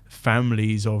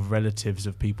families of relatives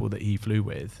of people that he flew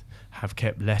with have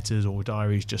kept letters or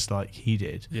diaries just like he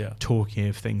did, talking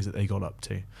of things that they got up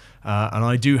to. And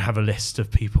I do have a list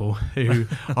of people who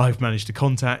I've managed to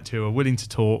contact who are willing to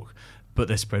talk, but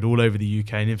they're spread all over the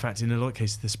UK. And in fact, in a lot of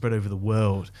cases, they're spread over the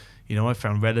world. I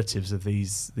found relatives of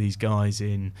these guys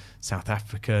in South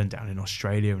Africa and down in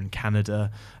Australia and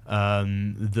Canada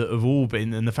that have all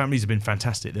been, and the families have been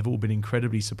fantastic. They've all been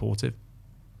incredibly supportive,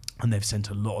 and they've sent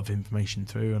a lot of information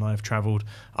through. And I've travelled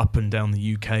up and down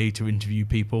the UK to interview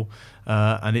people,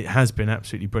 and it has been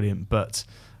absolutely brilliant. But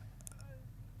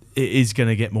it is going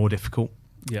to get more difficult.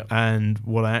 Yeah. And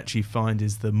what I actually find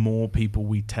is the more people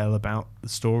we tell about the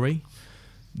story,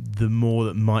 the more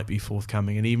that might be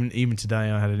forthcoming. And even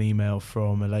today I had an email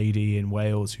from a lady in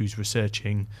Wales who's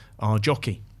researching our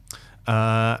jockey,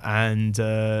 and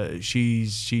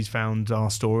she's found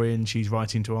our story, and she's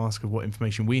writing to ask of what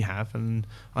information we have, and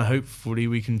hopefully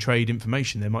we can trade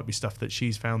information. There might be stuff that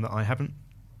she's found that I haven't,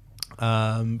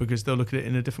 because they'll look at it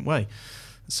in a different way.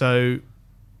 So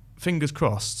fingers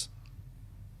crossed,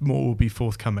 more will be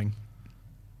forthcoming,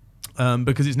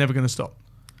 because it's never going to stop.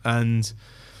 And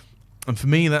for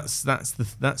me, that's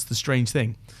the strange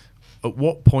thing. At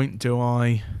what point do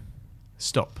I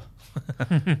stop?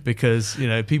 Because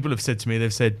people have said to me,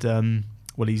 they've said,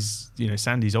 well,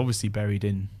 Sandy's obviously buried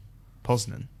in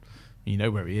Poznan. You know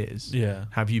where he is. Yeah.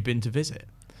 Have you been to visit?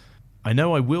 I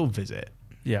know I will visit.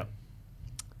 Yeah.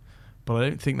 But I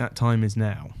don't think that time is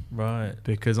now. Right.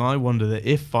 Because I wonder that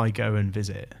if I go and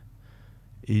visit,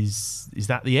 is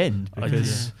that the end?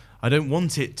 Because I don't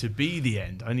want it to be the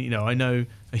end. I know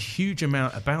a huge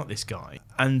amount about this guy,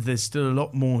 and there's still a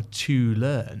lot more to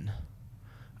learn.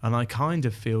 And I kind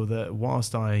of feel that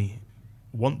whilst I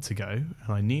want to go and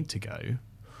I need to go,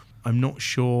 I'm not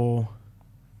sure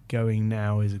going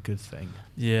now is a good thing.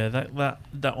 Yeah,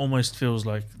 that almost feels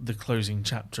like the closing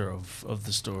chapter of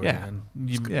the story. Yeah. And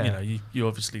you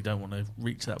obviously don't want to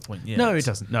reach that point yet. No, it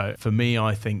doesn't. No, for me,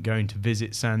 I think going to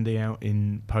visit Sandy out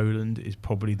in Poland is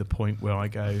probably the point where I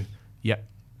go, yep,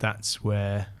 that's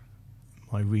where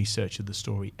my research of the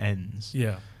story ends.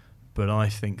 Yeah. But I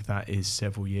think that is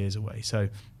several years away. So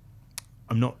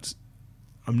I'm not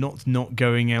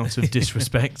going out of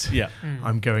disrespect. Yeah.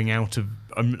 I'm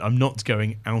not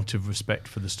going out of respect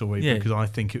for the story, because I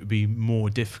think it would be more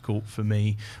difficult for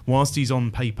me, whilst he's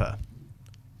on paper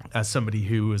as somebody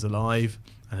who was alive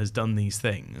and has done these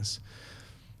things,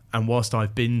 and whilst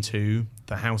I've been to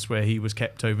the house where he was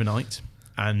kept overnight,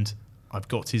 and I've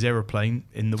got his aeroplane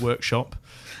in the workshop,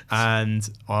 and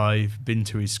I've been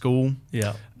to his school,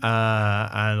 and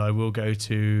I will go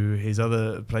to his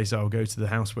other place. I'll go to the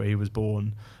house where he was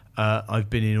born. I've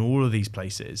been in all of these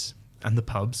places, and the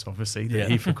pubs, obviously, that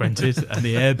he frequented, and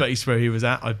the airbase where he was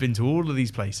at. I've been to all of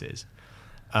these places.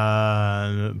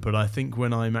 But I think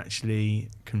when I'm actually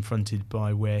confronted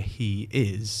by where he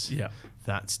is,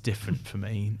 that's different for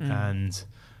me, and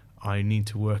I need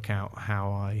to work out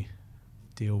how I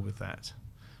deal with that,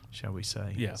 shall we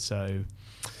say. Yeah. So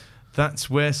that's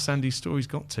where Sandy's story's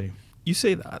got to. You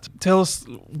say that. Tell us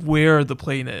where the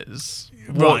plane is,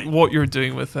 Right. what you're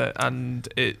doing with it, and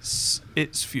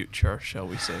its future, shall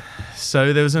we say?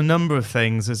 So there was a number of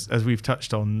things, as we've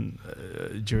touched on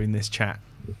during this chat,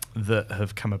 that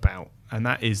have come about, and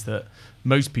that is that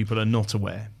most people are not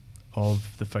aware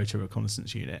of the Photo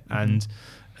Reconnaissance Unit, and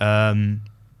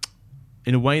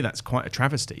in a way that's quite a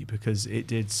travesty, because it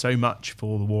did so much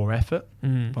for the war effort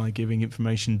by giving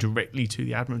information directly to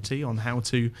the Admiralty on how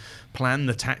to plan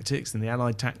the tactics and the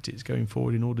Allied tactics going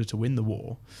forward in order to win the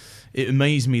war. It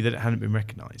amazed me that it hadn't been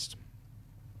recognised.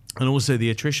 And also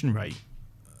the attrition rate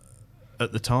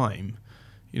at the time,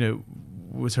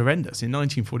 was horrendous. In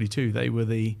 1942,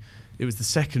 it was the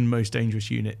second most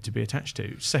dangerous unit to be attached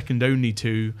to, second only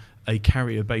to a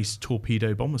carrier-based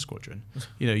torpedo bomber squadron.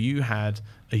 You had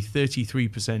a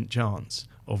 33% chance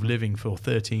of living for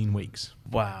 13 weeks.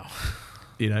 Wow.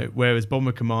 Whereas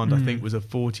Bomber Command, I think, was a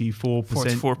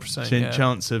 44%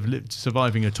 chance of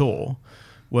surviving a tour.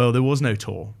 Well, there was no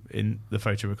tour in the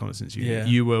Photo Reconnaissance Unit. Yeah.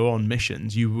 You were on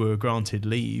missions. You were granted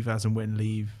leave as and when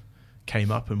leave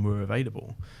came up and were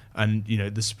available. And,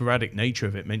 the sporadic nature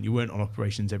of it meant you weren't on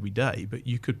operations every day, but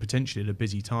you could potentially at a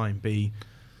busy time be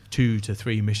 2 to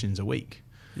 3 missions a week.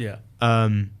 Yeah.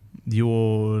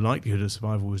 Your likelihood of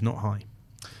survival was not high.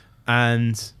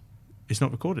 And it's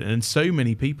not recorded. And so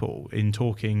many people, in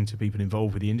talking to people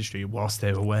involved with the industry, whilst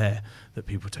they're aware that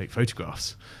people take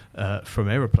photographs from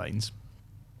aeroplanes,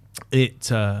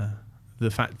 the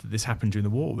fact that this happened during the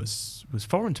war was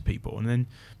foreign to people. And then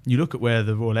you look at where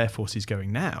the Royal Air Force is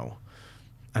going now,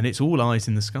 and it's all eyes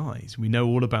in the skies. We know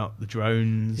all about the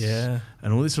drones and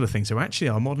all this sort of thing. So actually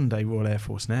our modern day Royal Air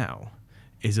Force now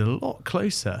is a lot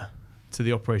closer to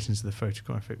the operations of the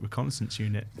Photographic Reconnaissance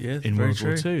Unit in World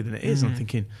War II than it is. I'm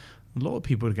thinking a lot of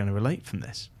people are going to relate from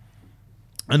this.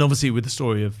 And obviously with the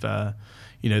story of the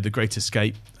Great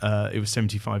Escape, it was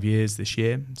 75 years this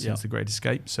year since the Great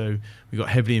Escape. So we got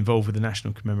heavily involved with the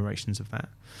national commemorations of that.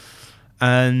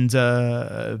 And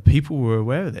people were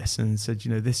aware of this and said,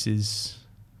 this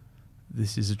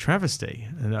is a travesty.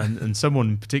 And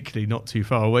someone particularly not too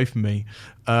far away from me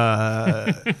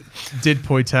did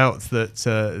point out that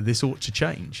this ought to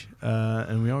change.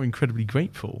 And we are incredibly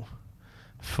grateful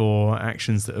for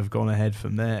actions that have gone ahead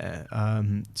from there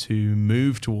to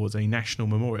move towards a national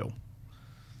memorial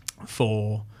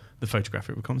for the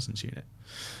Photographic Reconnaissance Unit.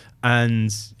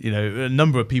 And, a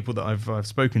number of people that I've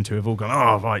spoken to have all gone,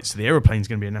 oh, right, so the aeroplane's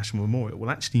going to be a national memorial. Well,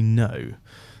 actually, no.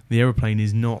 The aeroplane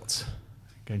is not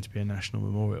going to be a national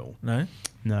memorial. No?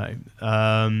 No.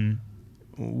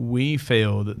 We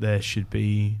feel that there should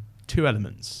be 2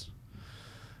 elements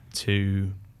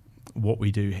to what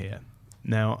we do here.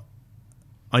 Now,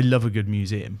 I love a good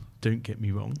museum. Don't get me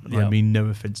wrong. I mean no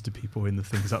offence to people in the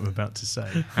things I'm about to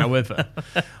say. However,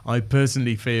 I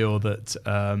personally feel that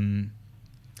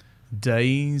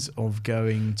days of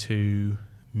going to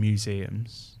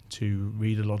museums to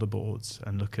read a lot of boards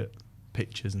and look at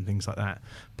pictures and things like that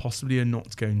possibly are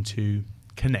not going to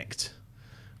connect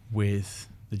with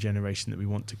the generation that we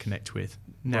want to connect with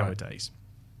nowadays.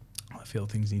 I feel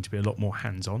things need to be a lot more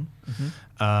hands-on,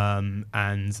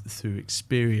 and through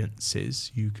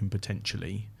experiences you can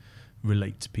potentially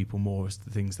relate to people more as to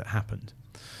the things that happened.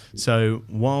 So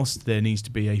whilst there needs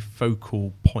to be a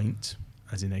focal point,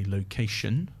 as in a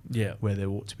location where there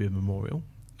ought to be a memorial,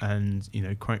 and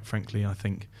quite frankly I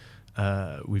think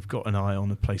we've got an eye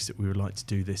on a place that we would like to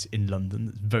do this in London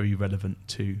that's very relevant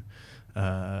to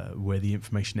where the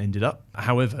information ended up.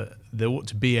 However, there ought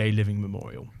to be a living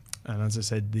memorial. And as I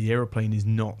said, the aeroplane is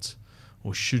not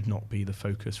or should not be the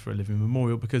focus for a living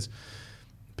memorial, because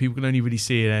people can only really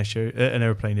see an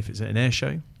aeroplane if it's at an air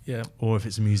show or if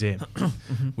it's a museum,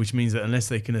 which means that unless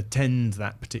they can attend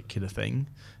that particular thing,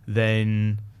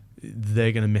 then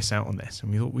they're going to miss out on this.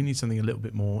 And we thought we need something a little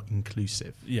bit more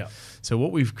inclusive. Yeah. So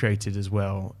what we've created as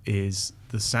well is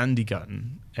the Sandy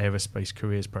Gunn Aerospace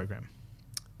Careers Program,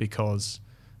 because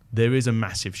there is a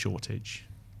massive shortage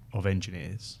of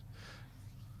engineers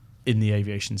in the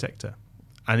aviation sector,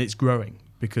 and it's growing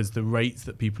because the rate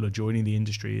that people are joining the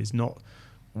industry is not,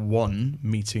 one,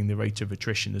 meeting the rate of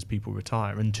attrition as people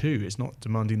retire, and 2, it's not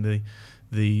demanding the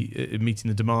meeting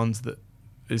the demands that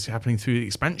is happening through the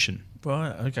expansion.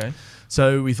 Right. Okay.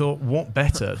 So we thought, what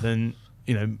better than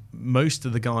most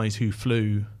of the guys who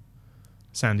flew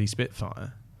Sandy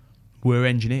Spitfire were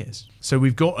engineers. So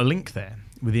we've got a link there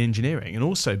with the engineering, and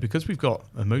also because we've got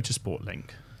a motorsport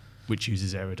link which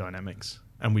uses aerodynamics,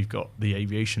 and we've got the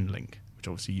aviation link which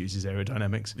obviously uses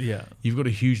aerodynamics. Yeah. You've got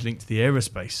a huge link to the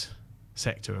aerospace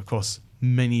sector across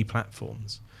many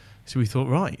platforms. So we thought,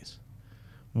 right,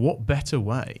 what better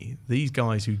way? These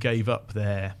guys who gave up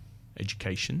their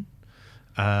education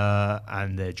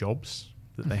and their jobs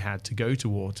that they had to go to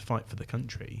war to fight for the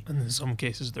country. And in some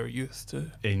cases, their youth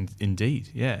too. Indeed,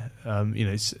 yeah.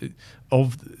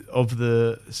 Of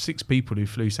the 6 people who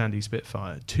flew Sandy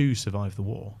Spitfire, 2 survived the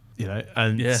war.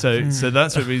 And so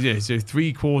that's what we do. So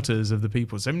 3/4 of the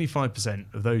people, 75%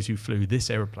 of those who flew this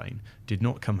aeroplane, did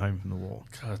not come home from the war.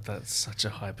 God, that's such a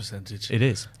high percentage. It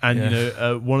is,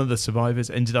 and one of the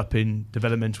survivors ended up in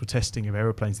developmental testing of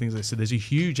aeroplanes, things like that. So there's a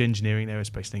huge engineering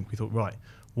aerospace link. We thought, right,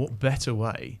 what better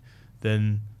way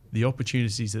than the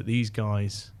opportunities that these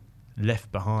guys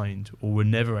left behind or were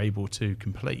never able to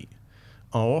complete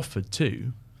are offered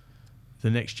to the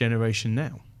next generation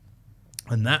now.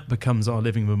 And that becomes our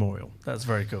living memorial. That's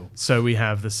very cool. So we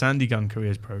have the Sandy Gun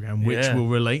Careers Program, which will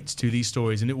relate to these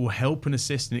stories, and it will help and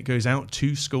assist, and it goes out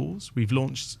to schools. We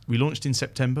launched in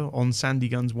September on Sandy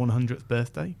Gun's 100th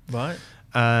birthday. Right.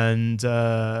 And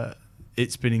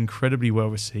it's been incredibly well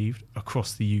received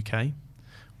across the UK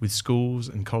with schools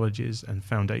and colleges and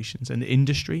foundations and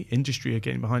industry. Industry are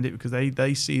getting behind it because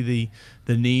they see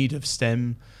the need of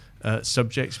STEM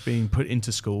subjects being put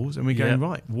into schools, and we're going,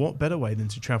 right, what better way than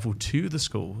to travel to the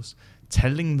schools,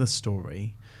 telling the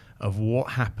story of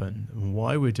what happened and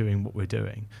why we're doing what we're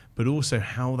doing, but also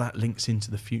how that links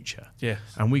into the future. Yeah.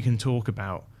 And we can talk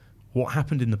about what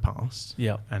happened in the past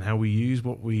and how we use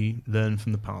what we learn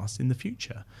from the past in the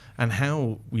future, and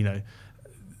how,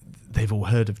 they've all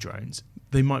heard of drones.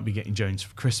 They might be getting drones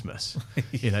for Christmas.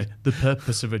 The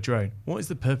purpose of a drone. What is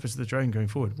the purpose of the drone going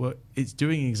forward? Well, it's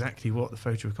doing exactly what the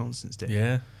photo reconnaissance did.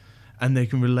 Yeah. And they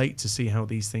can relate to see how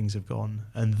these things have gone.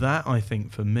 And that, I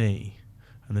think, for me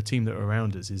and the team that are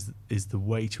around us is the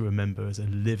way to remember as a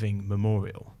living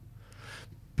memorial.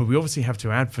 But we obviously have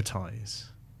to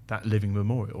advertise that living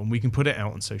memorial, and we can put it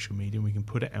out on social media, and we can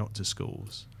put it out to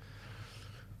schools.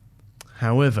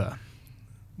 However,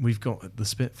 we've got the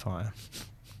Spitfire.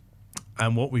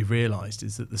 And what we've realised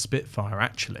is that the Spitfire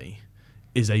actually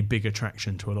is a big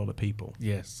attraction to a lot of people.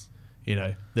 Yes.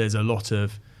 There's a lot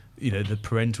of, the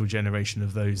parental generation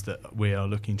of those that we are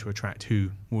looking to attract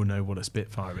who will know what a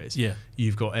Spitfire is. Yeah.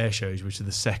 You've got air shows, which are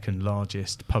the second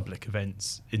largest public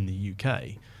events in the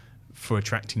UK for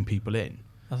attracting people in.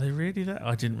 Are they really that?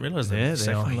 I didn't realise that. Yeah,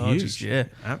 they are largest. huge. Yeah.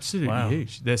 Absolutely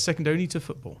huge. They're second only to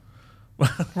football.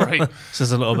 Right.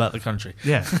 Says a lot about the country.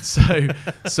 Yeah.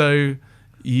 So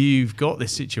you've got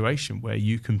this situation where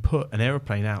you can put an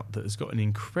aeroplane out that has got an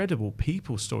incredible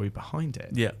people story behind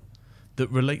it that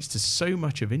relates to so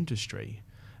much of industry,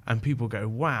 and people go,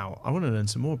 wow, I want to learn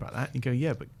some more about that. And you go,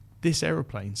 yeah, but this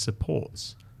aeroplane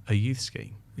supports a youth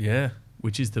scheme,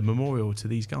 which is the memorial to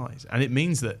these guys. And it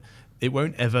means that it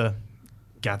won't ever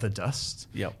gather dust.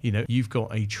 You've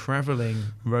got a travelling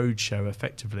road show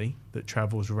effectively that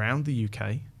travels around the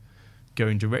UK,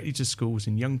 going directly to schools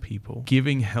and young people,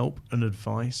 giving help and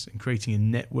advice and creating a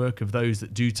network of those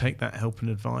that do take that help and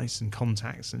advice and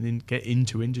contacts and get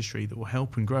into industry that will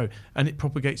help and grow. And it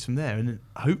propagates from there. And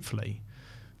hopefully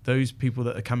those people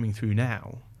that are coming through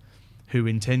now, who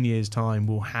in 10 years' time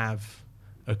will have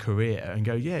a career and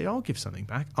go, yeah, I'll give something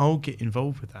back. I'll get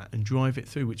involved with that and drive it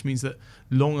through, which means that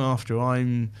long after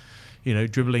I'm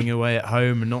dribbling away at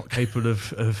home and not capable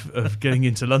of getting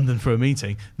into London for a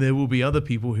meeting, there will be other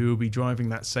people who will be driving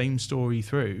that same story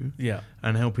through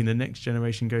and helping the next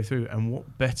generation go through. And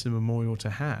what better memorial to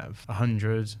have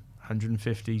 100,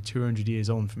 150, 200 years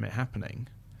on from it happening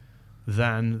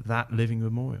than that living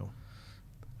memorial?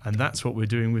 And that's what we're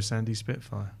doing with Sandy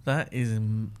Spitfire.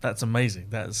 That's amazing.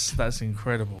 That's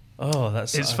incredible. Oh,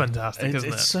 it's fantastic, isn't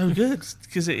it? It's so good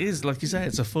because it is, like you say,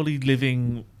 it's a fully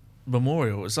living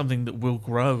memorial. It's something that will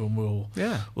grow and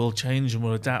will change and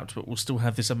will adapt, but will still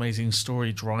have this amazing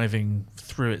story driving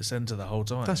through its centre the whole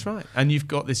time. That's right. And you've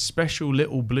got this special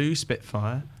little blue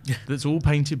Spitfire that's all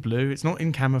painted blue. It's not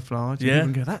in camouflage. You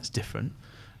can go, that's different,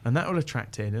 and that will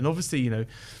attract in. And obviously,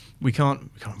 we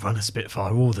can't run a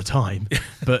Spitfire all the time,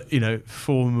 but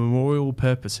for memorial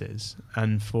purposes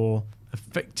and for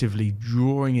effectively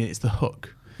drawing in, it's the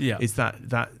hook. Yeah, it's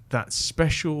that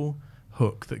special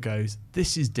hook that goes,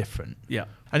 this is different. Yeah,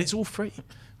 and it's all free.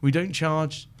 We don't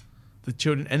charge the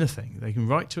children anything. They can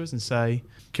write to us and say,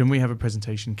 can we have a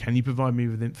presentation? Can you provide me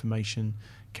with information?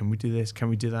 Can we do this? Can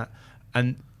we do that?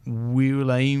 And we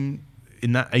will aim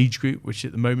in that age group, which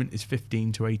at the moment is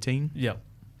 15 to 18. Yeah.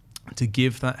 To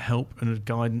give that help and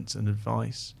guidance and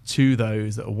advice to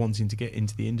those that are wanting to get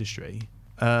into the industry,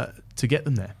 to get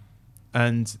them there.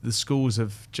 And the schools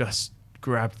have just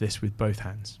grabbed this with both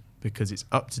hands because it's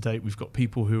up to date. We've got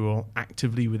people who are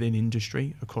actively within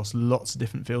industry across lots of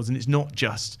different fields. And it's not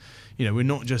just, we're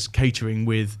not just catering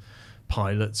with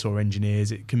pilots or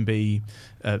engineers, it can be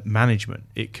management,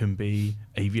 it can be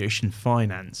aviation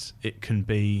finance, it can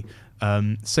be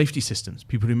safety systems,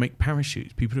 people who make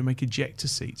parachutes, people who make ejector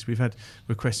seats. We've had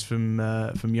requests from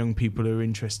young people who are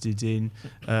interested in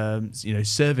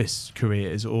service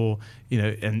careers, or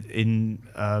and in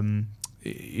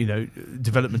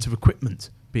development of equipment,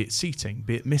 be it seating,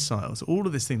 be it missiles, all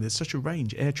of this thing. There's such a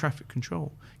range. Air traffic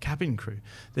control, cabin crew.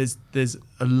 There's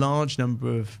a large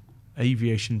number of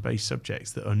aviation-based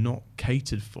subjects that are not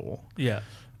catered for. Yeah.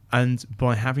 And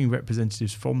by having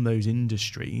representatives from those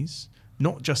industries,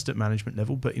 not just at management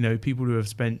level, but people who have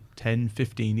spent 10,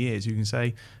 15 years who can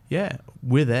say, yeah,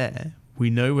 we're there. We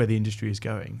know where the industry is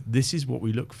going. This is what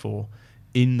we look for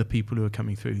in the people who are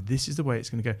coming through. This is the way it's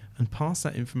going to go. And pass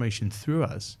that information through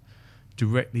us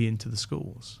directly into the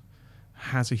schools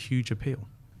has a huge appeal.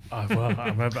 I'm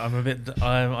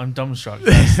dumbstruck.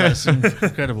 That's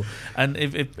incredible. And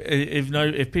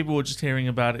if people were just hearing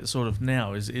about it sort of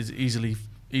now, is easily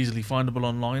findable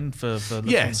online for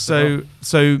yeah. So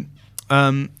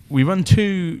we run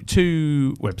two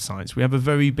websites. We have a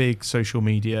very big social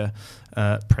media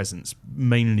presence,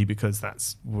 mainly because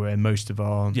that's where most of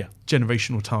our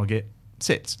generational target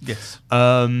sits. Yes.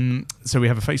 So we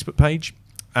have a Facebook page,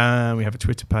 we have a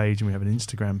Twitter page, and we have an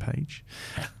Instagram page.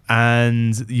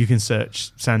 And you can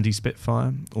search Sandy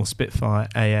Spitfire or Spitfire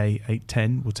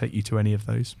AA810. Will take you to any of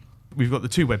those. We've got the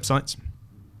two websites.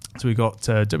 So we've got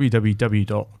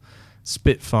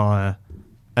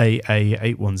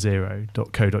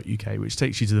www.spitfireaa810.co.uk, which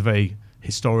takes you to the very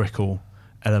historical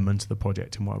element of the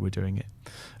project and why we're doing it.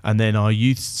 And then our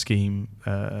youth scheme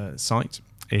site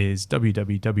is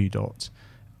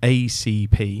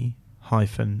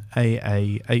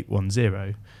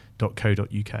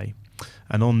www.acp-aa810.co.uk.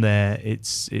 And on there,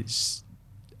 it's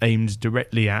aimed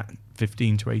directly at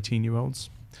 15 to 18-year-olds.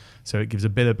 So it gives a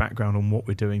bit of background on what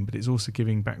we're doing, but it's also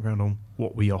giving background on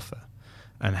what we offer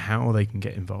and how they can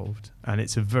get involved. And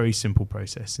it's a very simple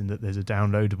process in that there's a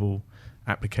downloadable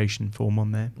application form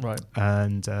on there. Right.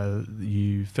 And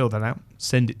you fill that out,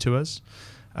 send it to us,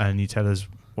 and you tell us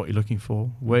what you're looking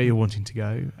for, where you're wanting to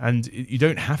go. And you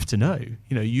don't have to know.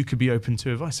 You could be open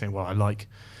to advice, saying, well, I like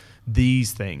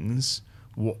these things.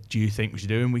 What do you think we should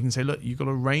do? And we can say, look, you've got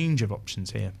a range of options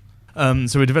here.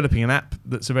 So we're developing an app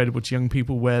that's available to young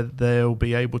people where they'll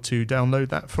be able to download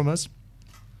that from us.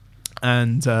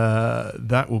 And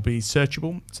that will be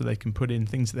searchable, so they can put in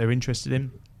things that they're interested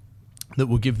in that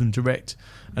will give them direct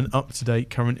and up-to-date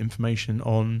current information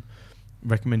on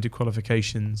recommended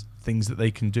qualifications, things that they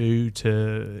can do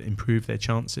to improve their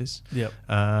chances. Yep.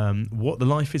 What the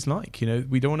life is like.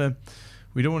 We don't want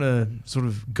to sort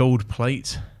of gold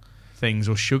plate things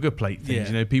or sugar plate things.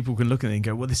 Yeah. People can look at it and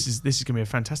go, well, this is going to be a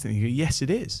fantastic thing. You go, yes,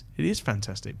 it is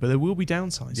fantastic, but there will be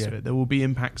downsides to it. There will be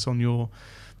impacts on your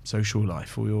social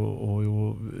life or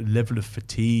your level of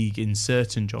fatigue in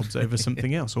certain jobs over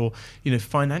something else, or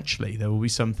financially there will be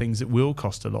some things that will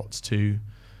cost a lot to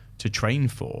train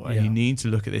for, and you need to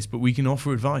look at this. But we can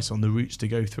offer advice on the routes to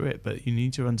go through it, but you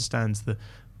need to understand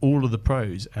all of the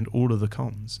pros and all of the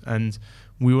cons, and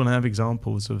we will have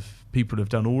examples of people who have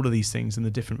done all of these things in the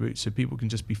different routes, so people can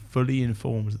just be fully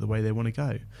informed of the way they want to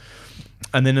go.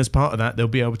 And then as part of that, they'll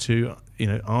be able to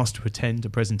ask to attend a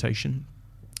presentation.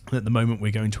 At the moment,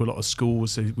 we're going to a lot of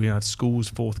schools, so we have schools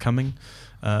forthcoming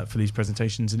for these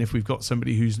presentations. And if we've got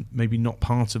somebody who's maybe not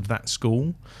part of that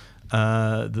school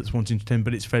that's wanting to attend,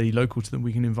 but it's fairly local to them,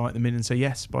 we can invite them in and say,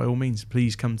 yes, by all means,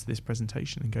 please come to this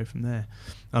presentation, and go from there.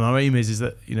 And our aim is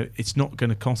that it's not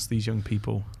going to cost these young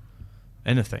people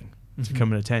anything to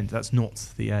come and attend. That's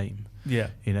not the aim. Yeah.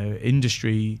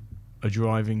 Industry are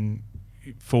driving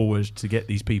forward to get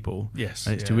these people. Yes.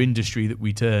 And it's to industry that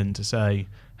we turn to say,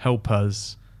 help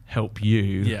us help you.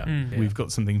 Yeah. We've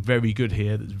got something very good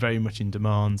here that's very much in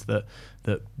demand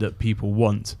that people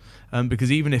want.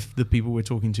 Because even if the people we're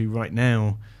talking to right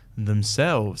now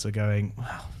themselves are going,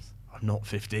 well, I'm not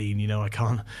 15, I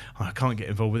can't get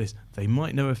involved with this. They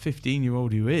might know a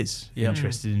 15-year-old who is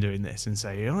interested in doing this and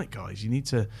say, all right, guys, you need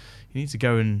to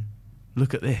go and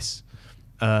look at this.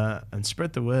 And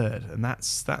spread the word, and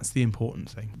that's the important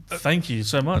thing. Thank you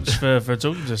so much for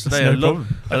talking to us today.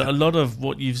 A lot of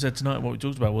what you've said tonight, what we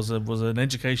talked about, was an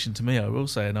education to me, I will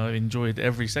say, and I enjoyed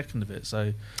every second of it.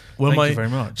 So, thank you very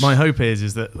much. My hope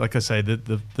is that, like I say,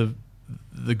 the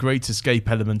great escape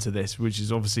element of this, which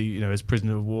is obviously as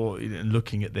prisoner of war,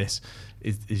 looking at this,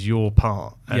 is your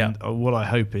part. And what I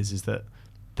hope is that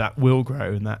will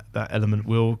grow and that element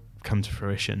will come to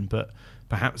fruition, but.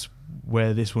 Perhaps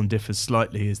where this one differs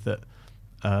slightly is that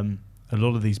a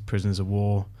lot of these prisoners of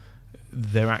war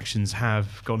their actions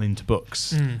have gone into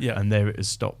books, Yeah. and there it has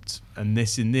stopped. And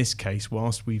in this case,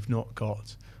 whilst we've not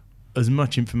got as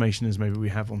much information as maybe we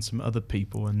have on some other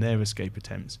people and their escape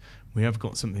attempts, we have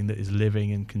got something that is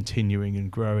living and continuing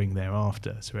and growing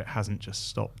thereafter. So it hasn't just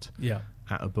stopped Yeah.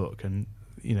 at a book. And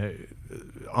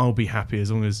I'll be happy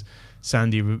as long as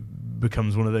Sandy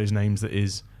becomes one of those names that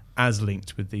is as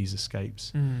linked with these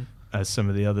escapes as some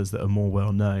of the others that are more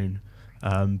well known.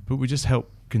 But we just help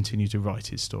continue to write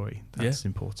his story. That's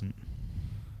important.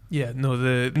 Yeah, no,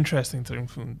 the interesting thing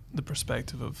from the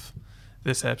perspective of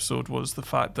this episode was the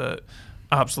fact that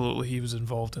absolutely he was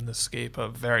involved in the escape, a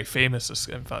very famous,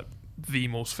 in fact, the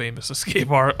most famous escape,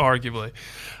 arguably,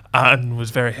 and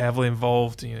was very heavily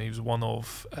involved. He was one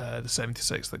of the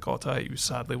 76 that got out. He was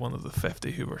sadly one of the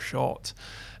 50 who were shot.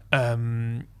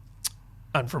 And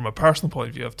from a personal point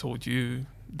of view, I've told you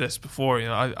this before.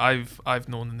 I've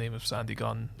known the name of Sandy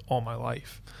Gunn all my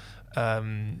life,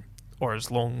 or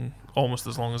almost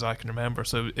as long as I can remember.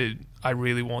 So I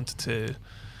really wanted to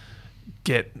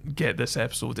get this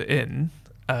episode in,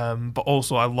 but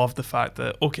also I love the fact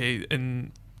that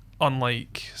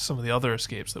unlike some of the other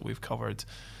escapes that we've covered,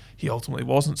 he ultimately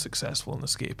wasn't successful in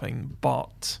escaping,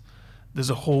 but there's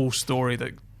a whole story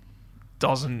that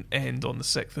doesn't end on the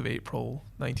 6th of April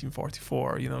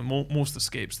 1944. Most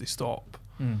escapes, they stop,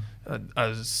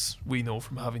 as we know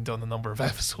from having done a number of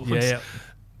episodes.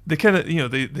 They kind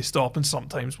of they stop, and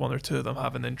sometimes one or two of them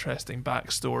have an interesting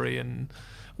backstory and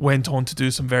went on to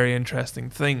do some very interesting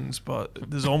things, but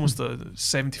there's almost a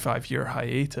 75-year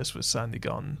hiatus with Sandy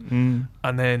Gunn,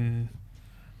 and then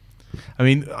I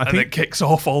think it kicks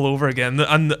off all over again.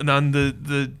 And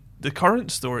the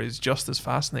current story is just as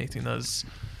fascinating as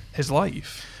his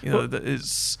life.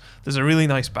 There's a really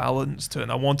nice balance to it,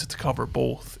 and I wanted to cover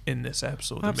both in this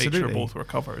episode and make sure both were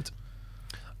covered.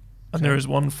 And there is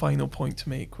one final point to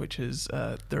make, which is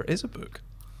there is a book.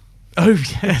 Oh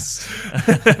yes,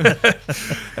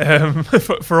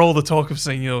 for all the talk of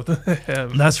saying,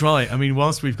 that's right. I mean,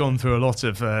 whilst we've gone through a lot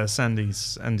of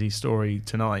Sandy's story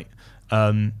tonight,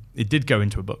 it did go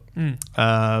into a book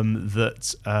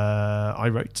that I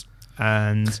wrote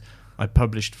and I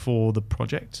published for the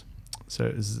project. So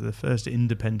it was the first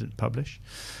independent publish,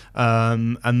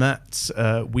 and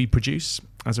that we produce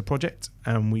as a project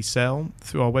and we sell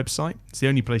through our website. It's the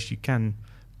only place you can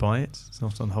buy it. It's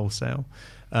not on wholesale.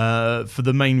 For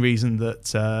the main reason that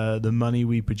the money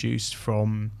we produced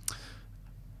from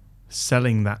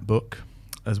selling that book,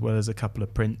 as well as a couple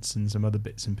of prints and some other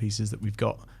bits and pieces that we've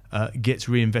got, gets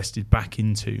reinvested back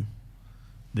into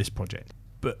this project.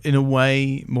 But in a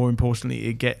way, more importantly,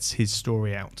 it gets his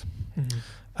story out.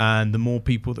 And the more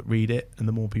people that read it and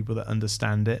the more people that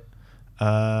understand it,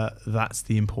 that's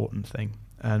the important thing.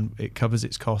 And it covers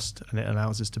its cost, and it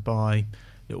allows us to buy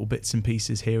little bits and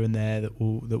pieces here and there that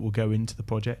will go into the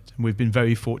project. And we've been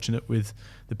very fortunate with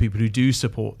the people who do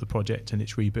support the project and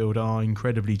its rebuild are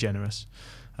incredibly generous,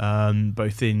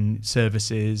 both in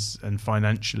services and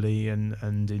financially and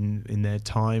in their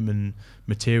time and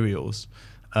materials,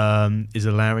 is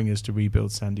allowing us to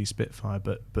rebuild Sandy Spitfire.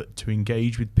 But to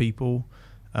engage with people,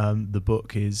 the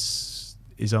book is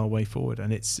our way forward,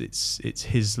 and it's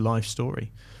his life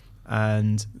story.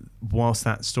 And whilst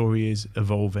that story is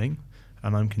evolving,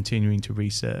 and I'm continuing to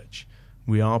research,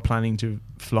 we are planning to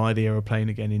fly the aeroplane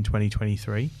again in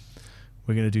 2023.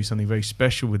 We're going to do something very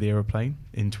special with the aeroplane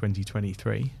in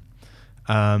 2023.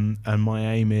 And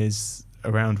my aim is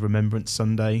around Remembrance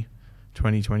Sunday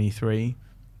 2023,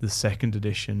 the second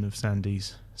edition of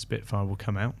Sandy's Spitfire will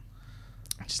come out.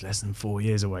 It's less than 4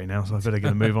 years away now, so I better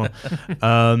get a move on.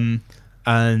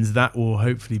 And that will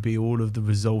hopefully be all of the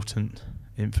resultant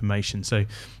information. So,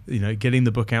 getting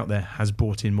the book out there has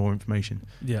brought in more information.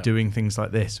 Doing things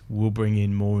like this will bring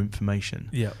in more information.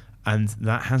 And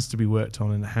that has to be worked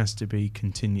on and it has to be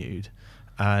continued.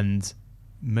 And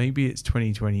maybe it's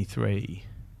 2023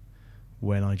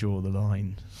 when I draw the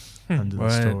line under the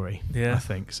story. I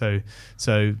think so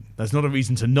that's not a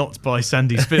reason to not buy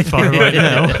Sandy Spitfire right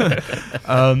now.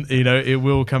 It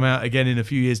will come out again in a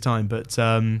few years' time, but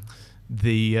for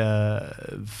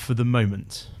the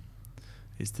moment,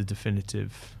 it's the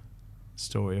definitive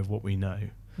story of what we know,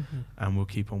 and we'll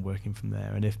keep on working from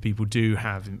there. And if people do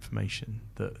have information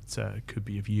that could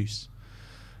be of use,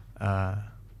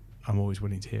 I'm always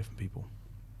willing to hear from people,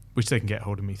 which they can get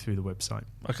hold of me through the website.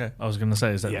 Okay, I was going to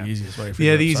say, is that the easiest way?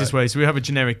 The easiest way. So we have a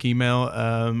generic email.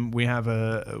 We have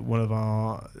one of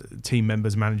our team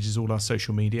members manages all our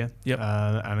social media,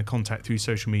 and a contact through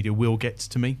social media will get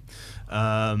to me,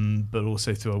 but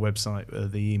also through our website,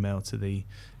 the email to the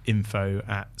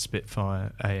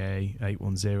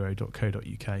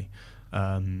info@spitfireaa810.co.uk.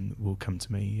 will come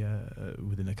to me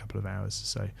within a couple of hours.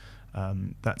 So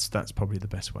that's probably the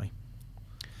best way.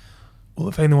 Well,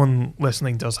 if anyone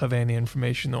listening does have any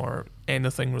information or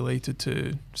anything related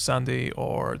to Sandy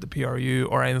or the PRU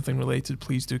or anything related,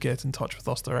 please do get in touch with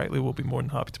us directly. We'll be more than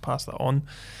happy to pass that on.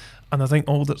 And I think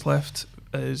all that's left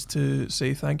is to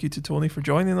say thank you to Tony for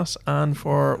joining us and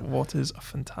for what is a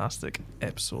fantastic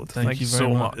episode. Thank you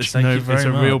so much. It's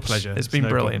a real pleasure. It's been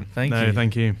brilliant.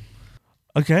 Thank you.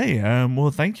 Okay, well,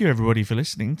 thank you everybody for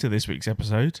listening to this week's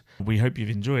episode. We hope you've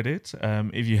enjoyed it.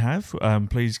 If you have,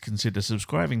 please consider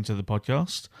subscribing to the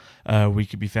podcast. We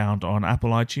could be found on Apple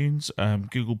iTunes,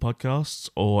 Google Podcasts,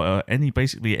 or any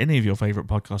of your favourite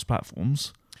podcast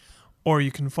platforms. Or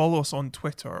you can follow us on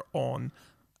Twitter on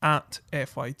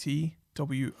 @FITWIO.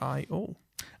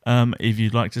 If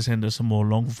you'd like to send us a more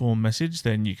long-form message,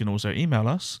 then you can also email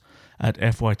us at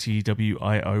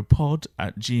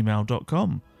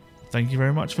fytwiopod@gmail.com. Thank you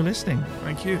very much for listening.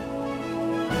 Thank you.